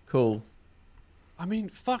 Cool. I mean,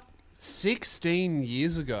 fuck, 16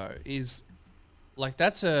 years ago is Like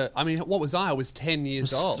that's I mean, what was I? I was 10 It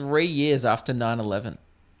years was old. 3 years after 9/11.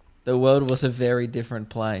 The world was a very different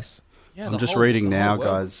place. Yeah, I'm the just whole- reading the whole now,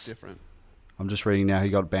 world was guys. Different. I'm just reading now. He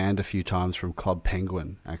got banned a few times from Club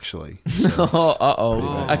Penguin, actually. Oh,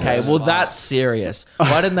 uh-oh. Okay, well, that's serious.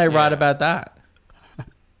 Why didn't they write about that?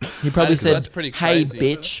 He probably That's said, pretty "Hey, crazy.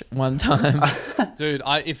 bitch," one time. Dude,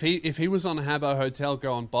 if he was on Habbo Hotel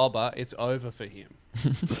going Bobber, it's over for him.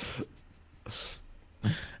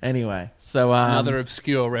 Anyway, so Another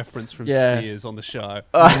obscure reference from yeah. Spears on the show.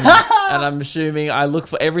 and I'm assuming I look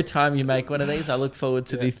for every time you make one of these, I look forward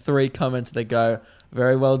to the 3 comments that go,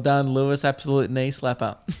 "Very well done, Lewis. Absolute knee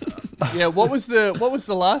slapper." Yeah, what was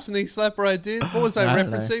the last knee slapper I did? What was I I don't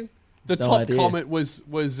know. referencing? The No top idea. comment was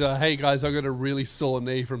hey guys, I got a really sore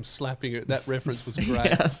knee from slapping it. That reference was great.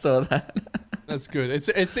 Yeah, I saw that. That's good.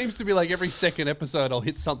 It seems to be like every second episode I'll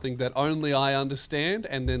hit something that only I understand,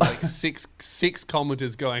 and then like six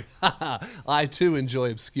commenters going, haha, I too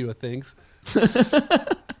enjoy obscure things.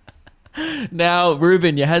 Now,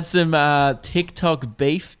 Ruben, you had some TikTok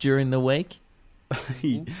beef during the week.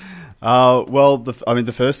 Well,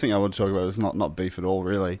 the first thing I want to talk about is not beef at all,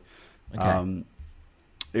 really. Okay.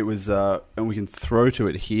 It was, and we can throw to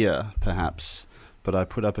it here, perhaps. But I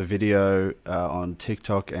put up a video on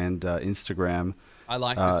TikTok and Instagram. I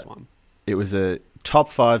like this one. It was a top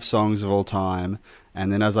 5 songs of all time,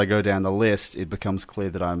 and then as I go down the list, it becomes clear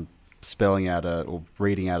that I'm spelling out or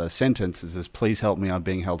reading out a sentence. It says, "Please help me, I'm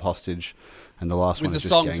being held hostage," and the last With one the is just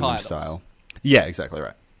song Gangnam titles. Style. Yeah, exactly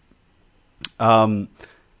right.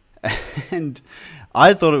 And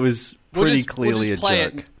I thought it was pretty clearly a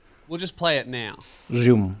joke. We'll just play it now.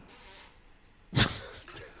 Zoom.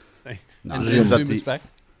 No, And it then was at zoom the- us back.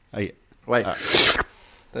 Wait. That's it.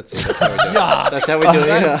 That's how we do it. That's how we do it.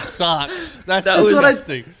 That Yeah. sucks. That's That was-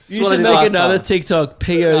 disgusting. You what I should did make last another time. TikTok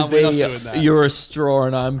we're not doing POV. that. You're a straw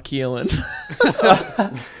and I'm Keelan.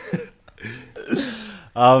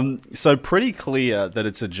 So pretty clear that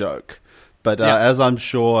it's a joke. But Yeah. as I'm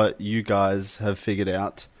sure you guys have figured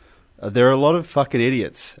out, there are a lot of fucking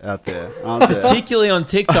idiots out there, aren't there? Particularly on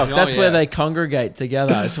TikTok. Oh, That's where yeah. they congregate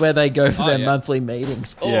together. It's where they go for Oh, their yeah. monthly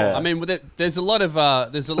meetings. Oh, Yeah. I mean, there's a lot of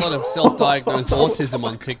self-diagnosed autism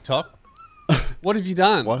on TikTok. What have you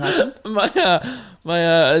done? What happened?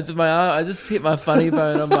 I just hit my funny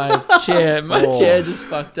bone on my chair. My chair just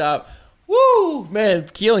fucked up. Woo! Man,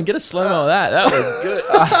 Keelan, get a slow-mo of that. That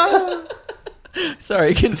was good.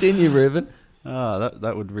 Sorry, continue, Ruben. Oh,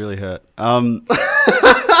 that would really hurt. Oh,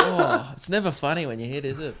 it's never funny when you hit,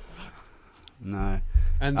 is it? No.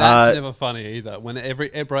 And that's never funny either. When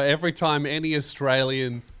every time any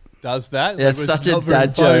Australian does that, Yeah, it's like, such a not very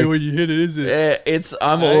dad funny joke. when you hit it, is it? Yeah,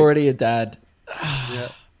 I'm Hey. already a dad. Yeah.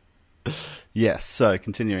 Yes, so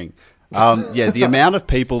continuing. The amount of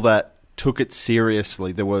people that took it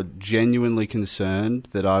seriously, that were genuinely concerned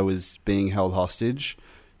that I was being held hostage,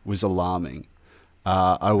 was alarming.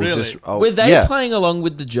 I will Really? Were they yeah, playing along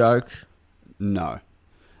with the joke? No.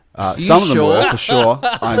 you Some of them were, sure?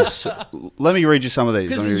 for sure. Let me read you some of these.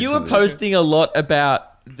 Because you were posting a lot about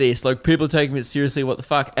this, like people taking it seriously. What the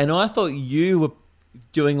fuck? And I thought you were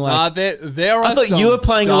doing like. there are I thought you were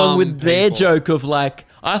playing along with their people. joke of like.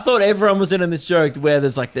 I thought everyone was in on this joke where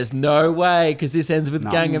there's no way because this ends with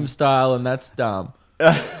Gangnam Style and that's dumb.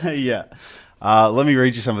 Yeah. Let me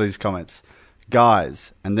read you some of these comments.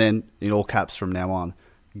 Guys, and then in all caps from now on.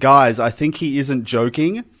 Guys, I think he isn't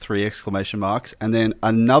joking, 3 exclamation marks. And then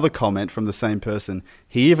another comment from the same person.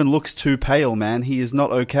 He even looks too pale, man. He is not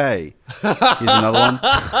okay. Here's another one.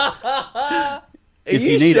 Are If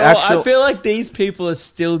you you need sure? actual- I feel like these people are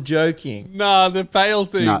still joking. Nah, the pale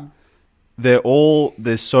thing. Nah.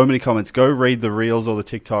 There's so many comments. Go read the reels or the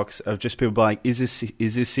TikToks of just people like, is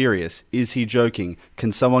this serious? Is he joking?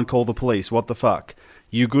 Can someone call the police? What the fuck?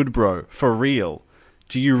 You good, bro? For real?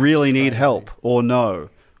 Do you really need help or no?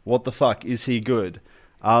 What the fuck? Is he good?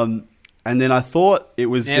 And then I thought it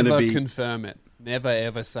was going Never to be... confirm it. Never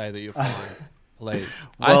ever say that you're fine. Please.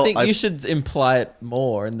 Well, I think you should imply it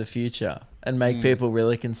more in the future and make people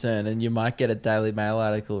really concerned, and you might get a Daily Mail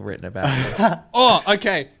article written about it. Oh,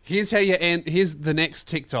 okay. Here's how you end. Here's the next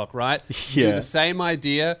TikTok, right? You Yeah. do the same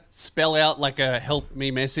idea, spell out like a help me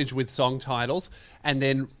message with song titles, and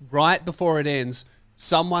then right before it ends,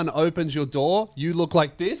 someone opens your door, you look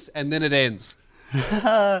like this, and then it ends. You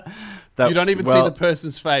don't even see the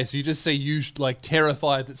person's face. You just see you like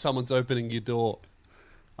terrified that someone's opening your door.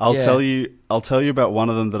 I'll Yeah. tell you about one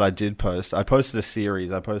of them that I did post. I posted a series.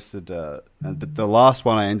 But the last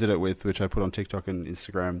one I ended it with, which I put on TikTok and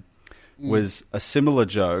Instagram, was a similar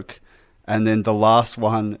joke, and then the last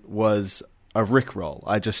one was a Rickroll.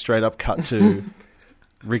 I just straight up cut to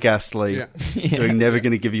Rick Astley Yeah. doing "Never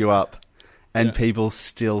Gonna Give You Up," and Yeah. people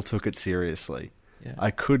still took it seriously. Yeah.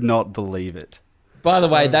 I could not believe it. By the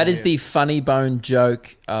way, So that is weird. the funny bone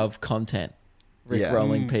joke of content. Rick Yeah.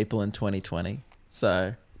 rolling people in 2020.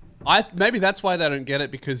 So Maybe that's why they don't get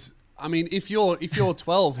it, because I mean, if you're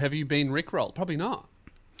 12, have you been rickrolled? Probably not.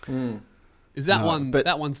 Is that No, one? but-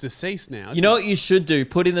 That one's deceased now. you know what you should do?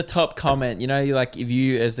 Put in the top comment. You know, you like if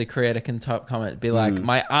you as the creator can top comment, be like,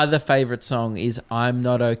 my other favorite song is "I'm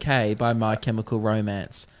Not Okay" by My Chemical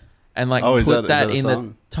Romance, and like Oh, is put that that a in the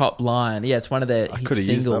song? top line. Yeah, it's one of their I hit could have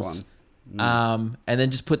used that singles. one. And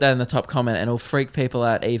then just put that in the top comment, and it'll freak people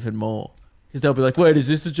out even more because they'll be like, "Wait, is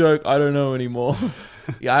this a joke? I don't know anymore."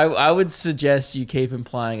 Yeah, I would suggest you keep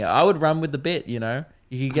implying it. I would run with the bit. You know,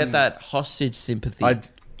 you could get that hostage sympathy.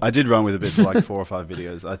 I did run with a bit for like 4 or 5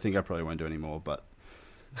 videos. I think I probably won't do any more, but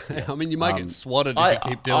I mean, you might get swatted if I, you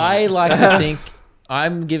keep doing I it. like to think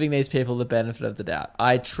I'm giving these people the benefit of the doubt.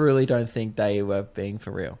 I truly don't think they were being for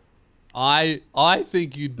real. I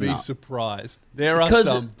think you'd be No. surprised. There are Because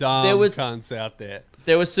some dumb there was- cunts out there.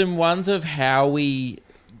 There were some ones of Howie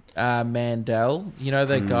Mandel, you know,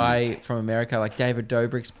 the guy from America, like David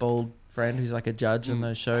Dobrik's bald friend who's like a judge on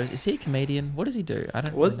those shows. Is he a comedian? What does he do? I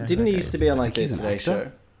don't really know who Didn't that he guy used to is. be on like the he's an Today actor.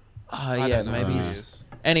 Show? Oh, I yeah, don't know maybe who he he's... is.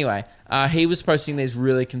 Anyway, he was posting these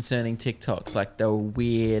really concerning TikToks. Like, they were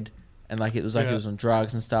weird, and like it was like Yeah. he was on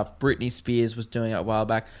drugs and stuff. Britney Spears was doing it a while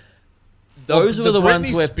back. Those Well, were the ones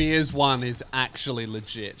Britney where... Spears one is actually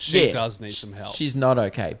legit. She Yeah, does need some help. She's not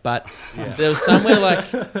okay. But there was somewhere like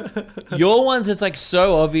your ones, it's like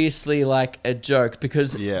so obviously like a joke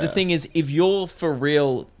because Yeah. the thing is, if your for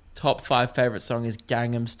real top 5 favorite song is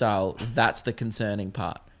Gangnam Style, that's the concerning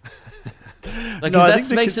part. Like, No, 'cause I that think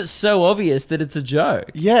the makes it so obvious that it's a joke.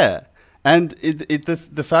 yeah. And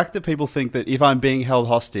the fact that people think that if I'm being held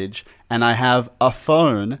hostage and I have a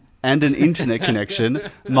phone and an internet connection,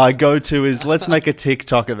 my go-to is let's make a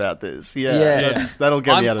TikTok about this. Yeah, Yeah. that'll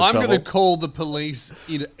get me out of I'm trouble. going to call the police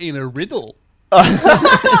in a riddle.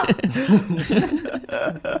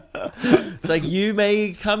 It's like, you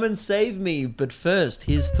may come and save me, but first,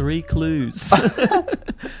 here's 3 clues.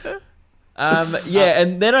 Yeah,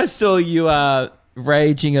 and then I saw you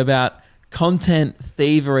raging about content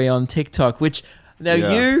thievery on TikTok, which now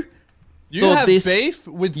Yeah. You thought have this- beef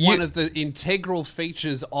with you- one of the integral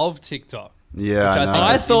features of TikTok. Yeah, Which I I think know.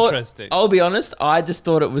 I That's thought, interesting. I'll be honest, I just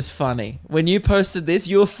thought it was funny. When you posted this,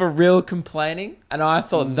 you were for real complaining, and I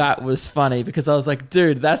thought that was funny because I was like,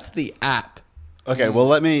 dude, that's the app. Okay, well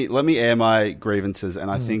let me air my grievances, and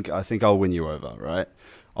I think I'll win you over, right?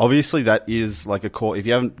 Obviously, that is like a core. If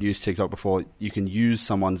you haven't used TikTok before, you can use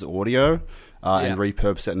someone's audio and Yeah.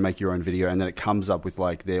 repurpose it and make your own video, and then it comes up with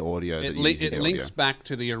like their audio. It, that you li- use in it the links audio. back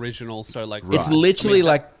to the original, so like It's Right. literally I mean,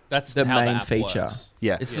 like that's the how the main app feature. works.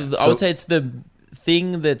 Yeah. It's Yeah. I would say it's the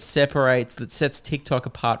thing that sets TikTok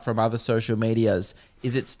apart from other social medias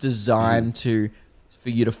is it's designed for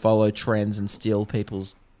you to follow trends and steal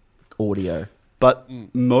people's audio. But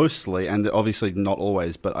mostly, and obviously not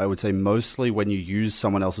always, but I would say mostly when you use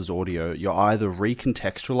someone else's audio, you're either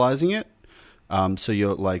recontextualizing it, so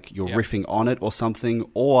you're Yeah. riffing on it or something,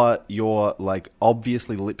 or you're like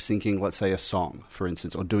obviously lip syncing, let's say a song, for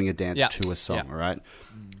instance, or doing a dance Yeah. to a song, Yeah. right?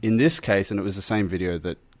 In this case, and it was the same video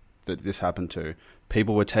that this happened to,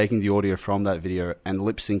 people were taking the audio from that video and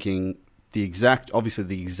lip syncing obviously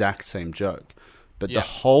the exact same joke, but Yeah. the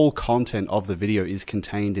whole content of the video is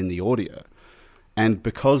contained in the audio. And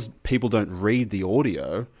because people don't read the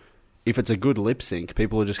audio, if it's a good lip sync,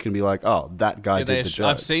 people are just going to be like, oh, that guy Yeah, did the joke.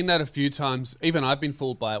 I've seen that a few times. Even I've been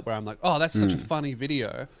fooled by it, where I'm like, "Oh, that's Hmm. such a funny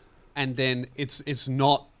video," and then it's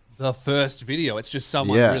not the first video. It's just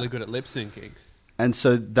someone Yeah. really good at lip syncing. And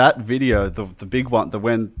so that video, the big one, the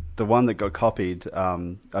one that got copied,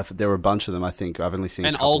 there were a bunch of them, I think. I've only seen a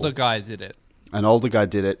An couple. older guy did it. An older guy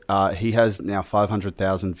did it. He has now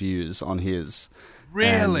 500,000 views on his.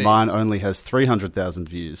 Really? And mine only has 300,000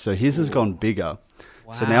 views. So his has gone bigger.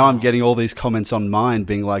 So now I'm Wow. getting all these comments on mine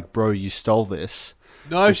being like, bro, you stole this.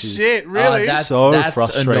 No Which is- shit, really? So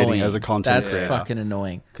frustrating annoying. as a content That's creator. fucking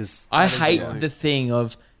annoying. 'Cause- I That is hate annoying. the thing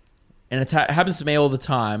of, and it happens to me all the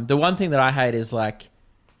time. The one thing that I hate is like,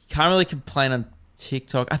 you can't really complain on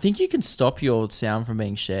TikTok. I think you can stop your sound from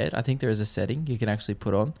being shared. I think there is a setting you can actually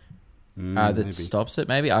put on that maybe. stops it.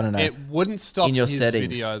 Maybe I don't know. It wouldn't stop In your his settings.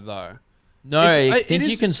 video though. No, It's- I it think is-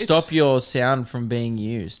 you can it's- stop your sound from being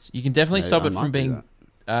used. You can definitely Maybe stop I it might from do being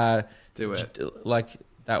Do it. like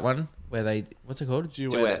that one where they what's it called?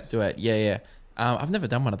 Duet. Duet. Yeah, yeah. I've never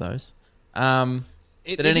done one of those. But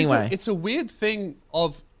It is anyway. it's a weird thing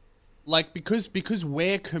of like because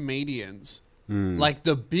we're comedians. Like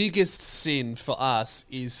the biggest sin for us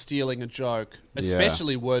is stealing a joke,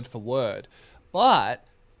 especially word for word. But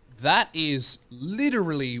that is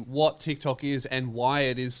literally what TikTok is and why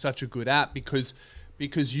it is such a good app, because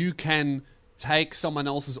you can take someone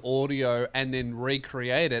else's audio and then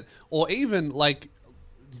recreate it, or even like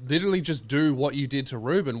literally just do what you did to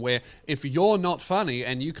Ruben, where if you're not funny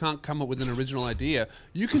and you can't come up with an original idea,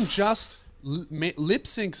 you can just lip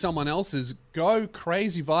sync someone else's, go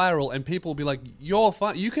crazy viral, and people will be like, you're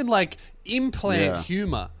fun. You can like implant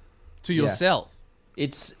humor to yourself.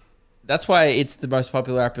 That's why it's the most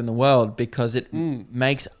popular app in the world, because it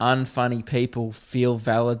makes unfunny people feel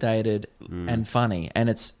validated and funny. And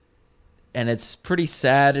it's pretty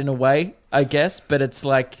sad in a way, I guess, but it's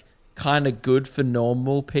like kind of good for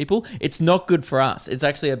normal people. It's not good for us. It's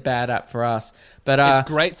actually a bad app for us. But it's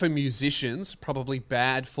great for musicians, probably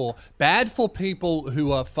bad for people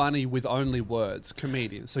who are funny with only words,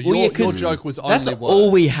 comedians. So your joke was only words. That's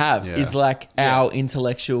all we have is like our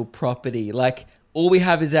intellectual property. Like all we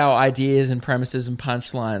have is our ideas and premises and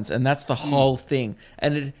punchlines, and that's the whole thing.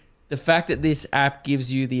 And the fact that this app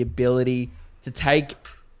gives you the ability to take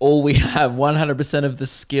all we have, 100% of the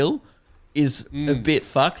skill, is a bit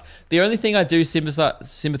fucked. The only thing I do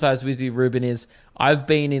sympathize with you, Ruben, is I've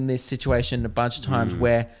been in this situation a bunch of times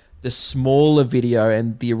where the smaller video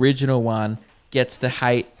and the original one gets the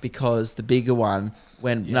hate because the bigger one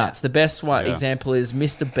went nuts. The best one example is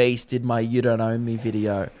Mr. Beast did my You Don't Own Me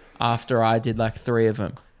video after I did like 3 of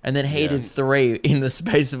them. And then he did 3 in the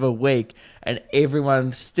space of a week. And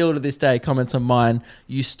everyone still to this day comments on mine,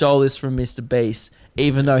 you stole this from Mr. Beast,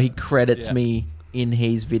 even though he credits me in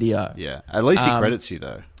his video. Yeah, at least he credits you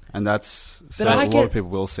though, and that's so a lot of people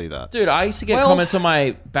will see that. Dude, I used to get comments on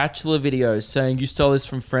my Bachelor videos saying you stole this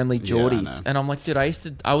from Friendly Geordies, and I'm like, dude,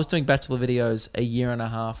 I was doing Bachelor videos a year and a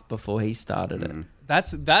half before he started it.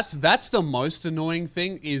 That's the most annoying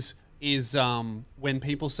thing is when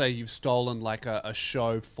people say you've stolen like a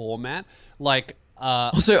show format, like.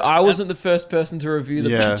 Also, I wasn't the first person to review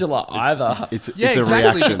The Bachelor either. It's a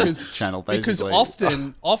reaction channel, basically.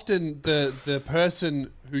 Because often the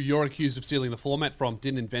person who you're accused of stealing the format from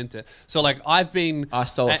didn't invent it. So like I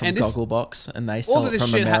stole it from Gogglebox, and they stole it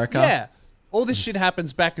from America. All this shit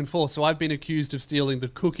happens back and forth. So I've been accused of stealing the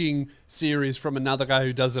cooking series from another guy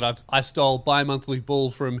who does it. I stole Bi-Monthly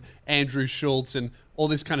Bull from Andrew Schultz and all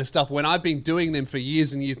this kind of stuff when I've been doing them for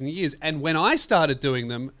years and years and years. And when I started doing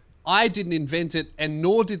them, I didn't invent it, and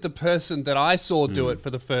nor did the person that I saw do it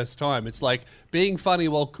for the first time. It's like being funny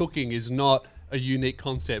while cooking is not a unique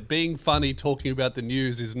concept. Being funny talking about the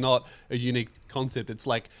news is not a unique concept. It's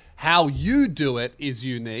like how you do it is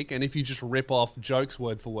unique, and if you just rip off jokes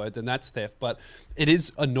word for word, then that's theft. But it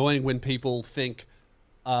is annoying when people think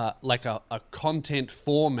like a content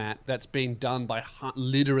format that's been done by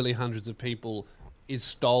literally hundreds of people is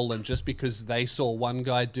stolen just because they saw one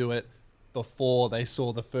guy do it before they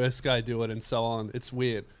saw the first guy do it, and so on. It's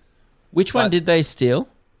weird. Which one did they steal,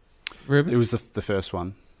 Ruben? It was the first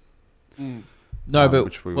one. No,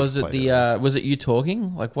 but was it was it you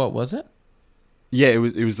talking? Like, what was it? Yeah, it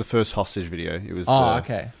was the first hostage video. It was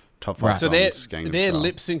top 5 So songs, they're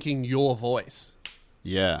lip syncing your voice.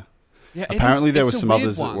 Yeah. Yeah, apparently there were some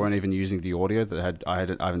others that weren't even using the audio that I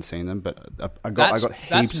haven't seen them, but I got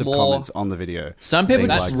heaps of comments on the video. Some people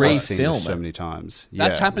just refilm so many times.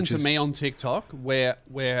 That's happened to me on TikTok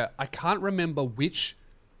where I can't remember which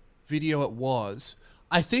video it was.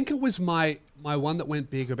 I think it was my one that went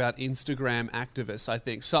big about Instagram activists. I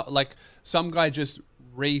think so. Like some guy just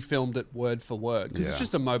refilmed it word for word because it's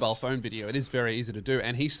just a mobile phone video. It is very easy to do,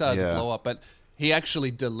 and he started to blow up, but he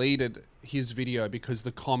actually deleted his video because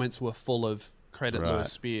the comments were full of credit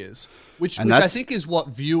Lewis Spears, which I think is what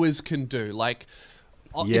viewers can do. Like,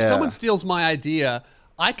 if someone steals my idea,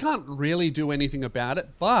 I can't really do anything about it.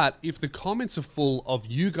 But if the comments are full of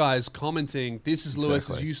you guys commenting, this is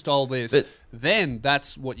Lewis's, you stole this, then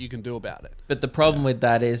that's what you can do about it. But the problem with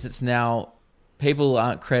that is it's now people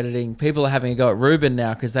aren't crediting, people are having a go at Ruben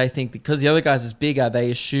now because they think because the other guy's is bigger,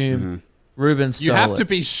 they assume Ruben stole it. You have to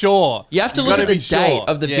be sure. You have to look at the date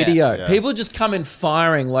of the video. Yeah. People just come in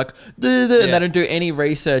firing like, and they don't do any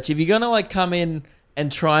research. If you're going to like come in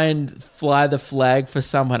and try and fly the flag for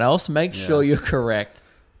someone else, make sure you're correct.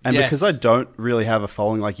 And because I don't really have a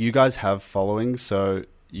following, like you guys have followings, so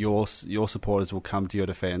your supporters will come to your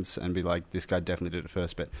defense and be like, this guy definitely did it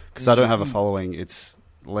first. But because I don't have a following, it's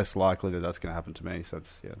less likely that that's going to happen to me. So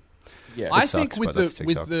it's, I think with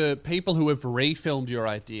the people who have refilmed your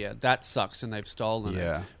idea, that sucks and they've stolen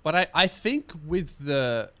it. But I think with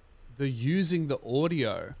the using the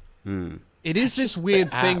audio, it is this weird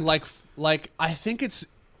thing. Like I think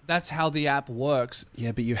that's how the app works.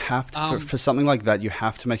 Yeah, but you have to for something like that, you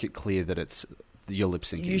have to make it clear that you're lip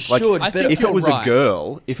syncing. You should. Like, if it was a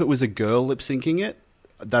girl lip syncing it,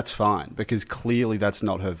 that's fine, because clearly that's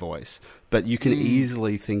not her voice. But you can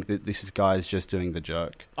easily think that guy is just doing the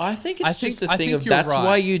joke. I think it's just a thing think of you're that's right.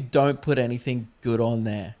 why you don't put anything good on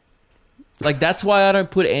there. Like, that's why I don't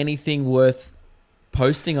put anything worth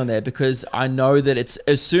posting on there, because I know that it's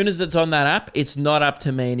as soon as it's on that app, it's not up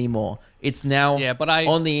to me anymore. It's now but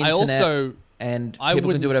on the internet, also, and I people can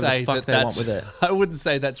wouldn't do whatever say the fuck that they want that's, with it. I wouldn't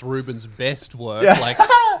say that's Ruben's best work. Yeah. Like,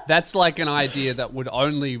 that's like an idea that would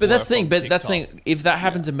only. But that's work the thing. on But that's the TikTok. thing. If that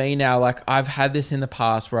happened to me now, like, I've had this in the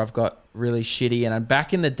past where I've got really shitty, and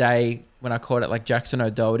back in the day when I caught it like Jackson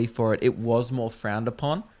O'Doherty for it, it was more frowned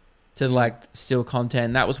upon to like steal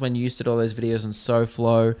content. That was when you used to do all those videos on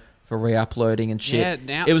SoFlo for re-uploading and shit. Yeah,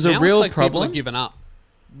 now it was now a real it's like problem. People are giving up.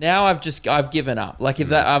 Now I've given up. Like,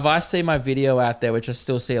 if I see my video out there, which I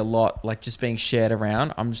still see a lot, like just being shared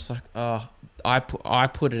around, I'm just like, oh, I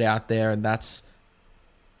put it out there, and that's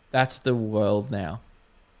the world now.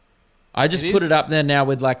 I just It put is. it up there now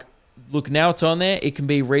with like, look, now it's on there. It can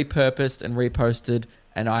be repurposed and reposted,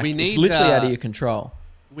 and We it's need, literally out of your control.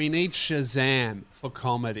 We need Shazam for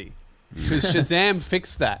comedy. Because Shazam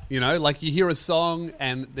fixed that, you know? Like, you hear a song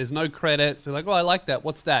and there's no credits. They're like, oh, I like that.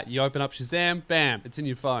 What's that? You open up Shazam, bam, it's in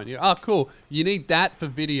your phone. You're, oh, cool. You need that for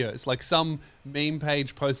videos. Like, some meme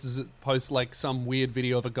page posts like some weird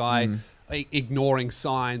video of a guy ignoring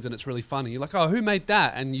signs, and it's really funny. You're like, oh, who made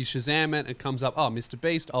that? And you Shazam it, and it comes up, oh, Mr.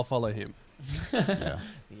 Beast, I'll follow him. Yeah.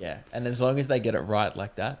 Yeah, and as long as they get it right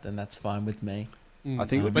like that, then that's fine with me. I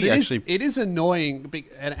think it would But be it actually. is annoying,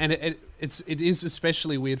 and it is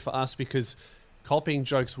especially weird for us because copying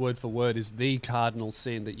jokes word for word is the cardinal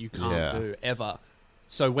sin that you can't do ever.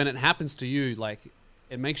 So when it happens to you, like,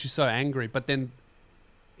 it makes you so angry. But then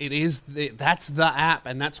that's the app,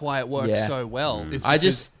 and that's why it works so well. is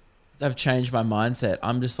I've changed my mindset.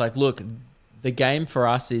 I'm just like, look, the game for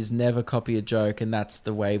us is never copy a joke, and that's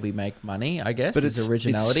the way we make money, I guess, But is it's-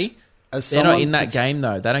 originality. as They're not someone- in that it's- game,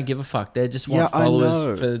 though. They don't give a fuck. They just want Yeah, I know,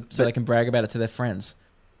 followers so but- they can brag about it to their friends.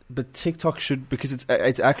 But TikTok should, because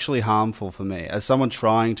it's actually harmful for me as someone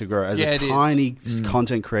trying to grow, as Yeah, a it is. tiny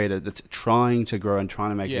content creator that's trying to grow and trying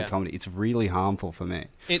to make Yeah. a comedy. It's really harmful for me.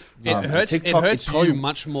 It TikTok, it hurts it's probably- you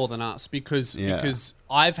much more than us because Yeah.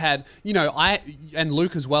 I've had, you know, and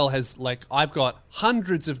Luke as well has, like, I've got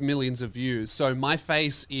hundreds of millions of views, so my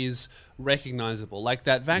face is recognizable. Like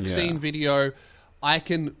that vaccine Yeah. video, I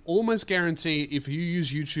can almost guarantee if you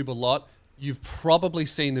use YouTube a lot, you've probably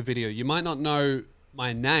seen the video. You might not know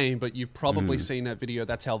my name, but you've probably seen that video.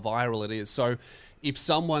 That's how viral it is. So if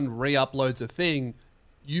someone re-uploads a thing,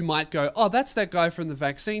 you might go, oh, that's that guy from the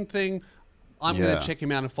vaccine thing. I'm Yeah. going to check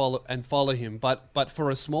him out and follow him. But for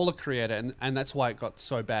a smaller creator, and that's why it got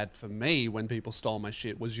so bad for me when people stole my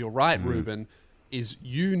shit, was you're right, Ruben, is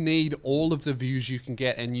you need all of the views you can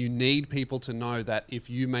get, and you need people to know that if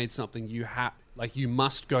you made something, you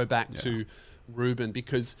must go back to Ruben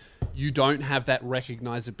because you don't have that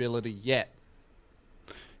recognizability yet.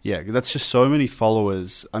 Yeah, that's just so many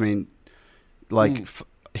followers. I mean, like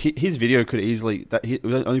his video could easily he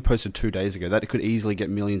only posted 2 days ago. That could easily get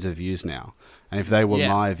millions of views now. And if they were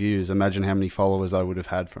my views, imagine how many followers I would have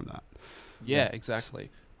had from that. Yeah, exactly.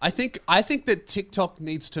 I think that TikTok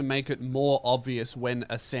needs to make it more obvious when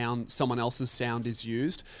someone else's sound is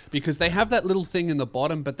used, because they have that little thing in the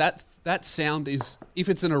bottom, but that sound is, if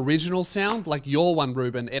it's an original sound like your one,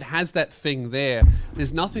 Ruben, it has that thing there.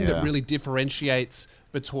 There's nothing that really differentiates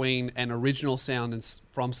between an original sound and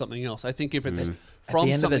from something else. I think if it's from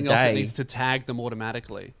the end of the something else, it day- needs to tag them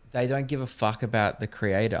automatically. They don't give a fuck about the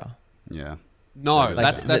creator. Yeah. No, Like,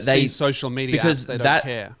 that's they- these social media because apps. They don't that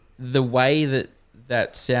care. the way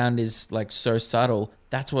that sound is like so subtle,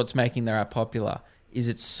 that's what's making their app popular. Is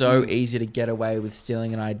it's so easy to get away with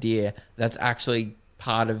stealing an idea that's actually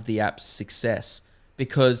part of the app's success.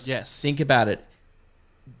 Because think about it,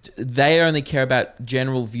 they only care about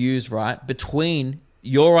general views, right? Between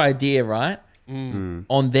your idea, right,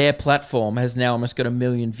 on their platform has now almost got 1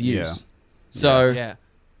 million views. Yeah. So Yeah.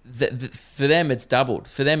 for them, it's doubled.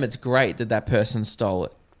 For them, it's great that person stole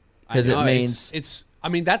it, because I it know, means it's. I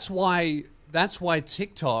mean, that's why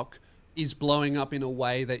TikTok is blowing up in a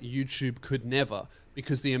way that YouTube could never,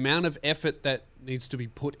 because the amount of effort that needs to be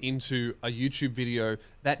put into a YouTube video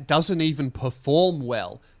that doesn't even perform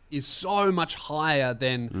well is so much higher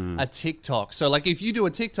than a TikTok. So, like, if you do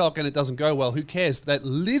a TikTok and it doesn't go well, who cares? That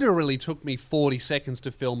literally took me 40 seconds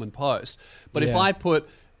to film and post. But if I put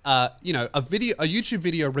a YouTube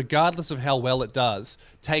video, regardless of how well it does,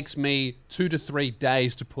 takes me 2 to 3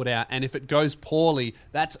 days to put out. And if it goes poorly,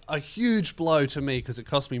 that's a huge blow to me because it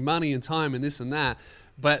costs me money and time and this and that.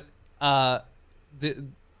 But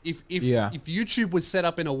if YouTube was set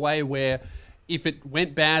up in a way where if it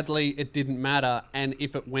went badly, it didn't matter, and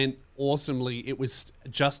if it went awesomely, it was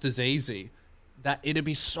just as easy. That it'd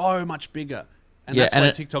be so much bigger, and that's why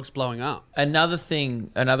TikTok's blowing up. Another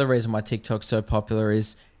reason why TikTok's so popular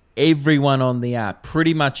is everyone on the app,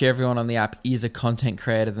 pretty much everyone on the app, is a content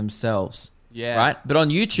creator themselves. Yeah. Right? But on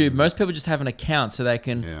YouTube, most people just have an account so they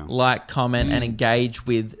can like, comment, and engage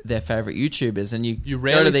with their favorite YouTubers. And you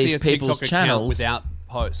rarely go to these see a people's TikTok channels account without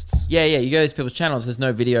posts. Yeah, you go to these people's channels, there's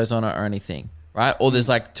no videos on it or anything, right? Or there's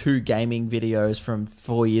like 2 gaming videos from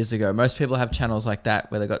 4 years ago. Most people have channels like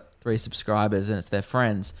that where they've got 3 subscribers and it's their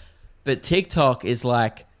friends. But TikTok is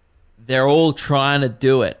like, they're all trying to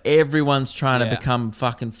do it. Everyone's trying to become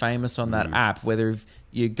fucking famous on that app, whether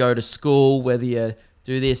you go to school, whether you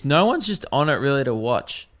do this. No one's just on it really to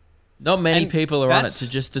watch. Not many people are on it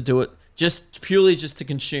to do it, just purely to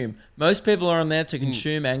consume. Most people are on there to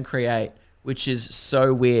consume and create, which is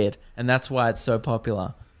so weird, and that's why it's so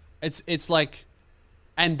popular. It's like,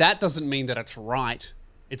 and that doesn't mean that it's right.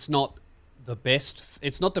 It's not the best.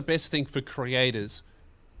 It's not the best thing for creators,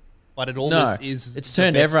 but it almost is. It's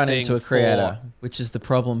turned everyone into a creator, which is the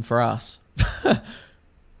problem for us.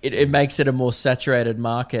 It makes it a more saturated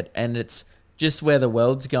market, and it's just where the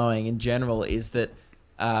world's going in general. Is that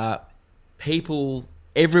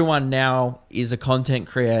everyone now is a content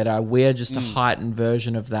creator. We're just a heightened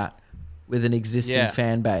version of that with an existing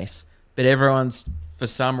fan base, but everyone's for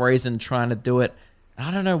some reason trying to do it. I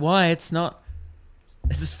don't know why. It's not.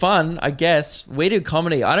 This is fun, I guess. We do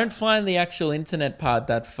comedy. I don't find the actual internet part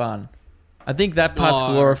that fun. I think that part's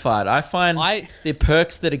glorified. I find the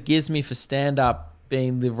perks that it gives me for stand-up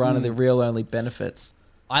being the run of the real only benefits.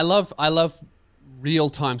 I love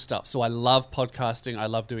real-time stuff. So I love podcasting. I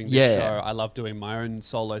love doing this show. I love doing my own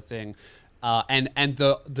solo thing. And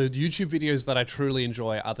the YouTube videos that I truly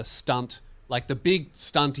enjoy are the stunt, like the big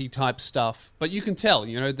stunty type stuff. But you can tell,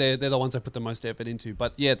 they're the ones I put the most effort into.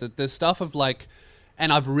 But yeah, the stuff of like,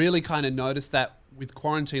 and I've really kind of noticed that with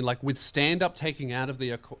quarantine, like with stand-up taking out of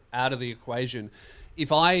the equation,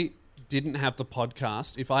 if I didn't have the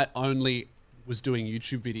podcast, if I only was doing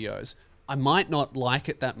YouTube videos, I might not like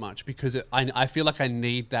it that much because I feel like I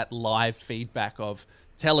need that live feedback of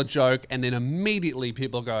tell a joke and then immediately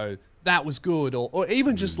people go, that was good. Or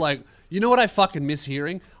even just like, you know what I fucking miss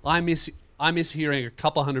hearing? I miss hearing a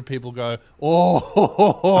couple hundred people go,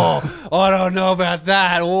 oh, I don't know about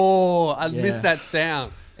that. Oh, I miss that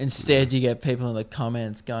sound. Instead, you get people in the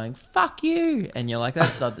comments going, fuck you. And you're like,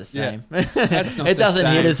 that's not the same. That's not it doesn't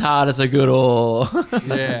hit as hard as a good or.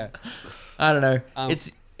 Yeah. I don't know.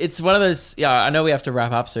 It's one of those, I know we have to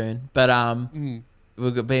wrap up soon, but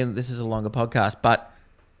this is a longer podcast, but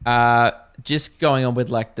just going on with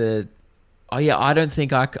like I don't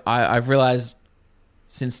think I've realized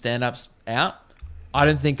since stand-up's out, I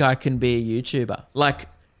don't think I can be a YouTuber. Like,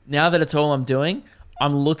 now that it's all I'm doing,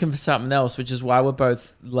 I'm looking for something else, which is why we're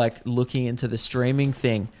both like looking into the streaming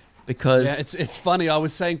thing. Because it's funny. I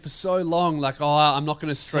was saying for so long, like, I'm not going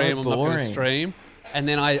to stream. I'm not going to stream. And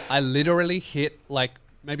then I literally hit like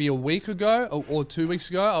maybe a week ago or 2 weeks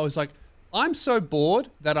ago. I was like, I'm so bored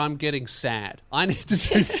that I'm getting sad. I need to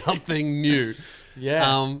do something new.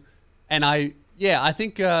 Yeah. And I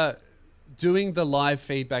think doing the live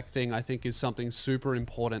feedback thing, I think, is something super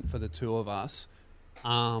important for the two of us.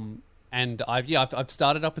 And I've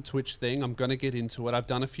started up a Twitch thing. I'm going to get into it. I've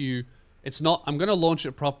done a few. I'm going to launch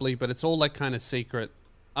it properly, but it's all like kind of secret.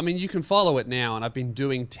 I mean, you can follow it now, and I've been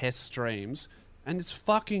doing test streams, and it's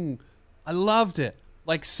I loved it.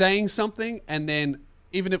 Like saying something, and then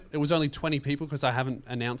even if it was only 20 people, because I haven't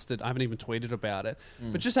announced it, I haven't even tweeted about it,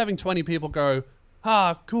 but just having 20 people go,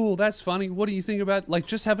 cool, that's funny. What do you think about, like,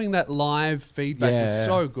 just having that live feedback was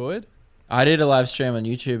so good. I did a live stream on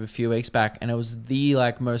YouTube a few weeks back, and it was the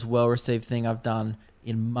like most well-received thing I've done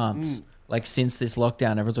in months. Like since this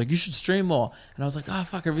lockdown, everyone's like, you should stream more. And I was like, oh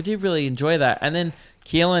fuck, I did really enjoy that. And then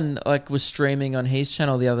Keelan like was streaming on his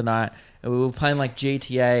channel the other night, and we were playing like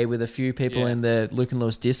GTA with a few people in the Luke and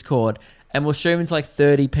Lewis Discord, and we're streaming to like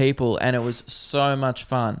 30 people, and it was so much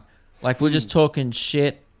fun. Like we're just talking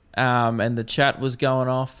shit, and the chat was going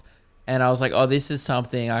off, and I was like, oh, this is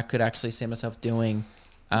something I could actually see myself doing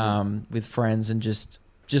with friends and just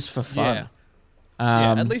for fun.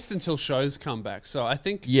 At least until shows come back. So I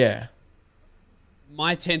think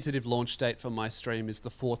my tentative launch date for my stream is the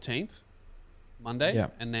 14th, Monday. Yeah.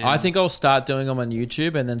 And then I think I'll start doing them on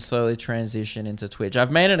YouTube and then slowly transition into Twitch. I've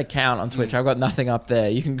made an account on Twitch. I've got nothing up there.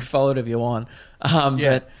 You can follow it if you want.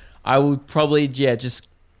 But I will probably, just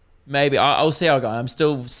maybe, I'll see how I go. I'm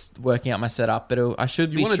still working out my setup, but I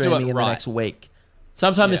should be streaming in the next week.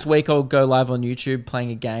 Sometime this week I'll go live on YouTube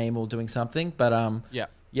playing a game or doing something. But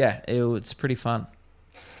it's pretty fun.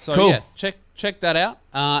 So cool. check check that out.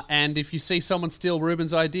 And if you see someone steal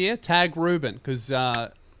Ruben's idea, tag Ruben, because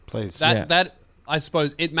Please. that I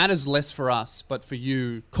suppose it matters less for us, but for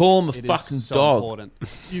you, Call him a it fucking is so dog. important.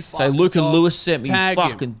 You Say fucking Luke and dog. Lewis sent me, you Tag him.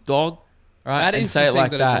 fucking dog. Right? That and is say the it thing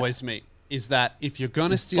like that that. annoys me. Is that if you're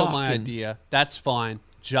gonna steal my fucking- idea, that's fine.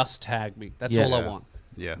 Just tag me. That's Yeah. all I Yeah. want.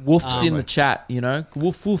 Yeah. Wolf's in the chat, you know.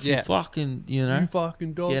 Woof, woof, Yeah. you fucking, you know. You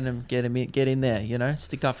fucking dog. Get in there, you know.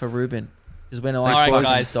 Stick up for Ruben. Because when I All like right, both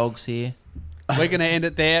guys. dogs here. We're going to end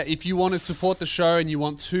it there. If you want to support the show and you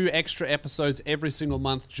want 2 extra episodes every single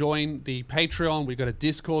month, join the Patreon. We've got a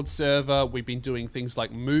Discord server. We've been doing things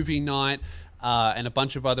like movie night and a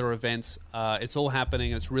bunch of other events. It's all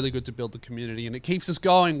happening. It's really good to build the community, and it keeps us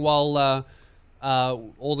going while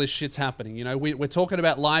all this shit's happening. You know, we're talking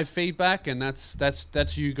about live feedback, and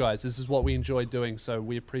that's you guys. This is what we enjoy doing, so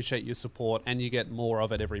we appreciate your support, and you get more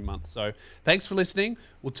of it every month. So thanks for listening.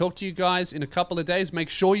 We'll talk to you guys in a couple of days. Make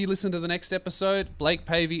sure you listen to the next episode. Blake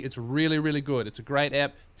Pavey, it's really, really good. It's a great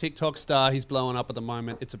app. TikTok star. He's blowing up at the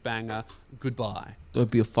moment. It's a banger. Goodbye. Don't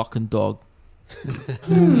be a fucking dog.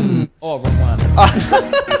 Oh,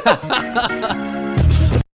 wrong one.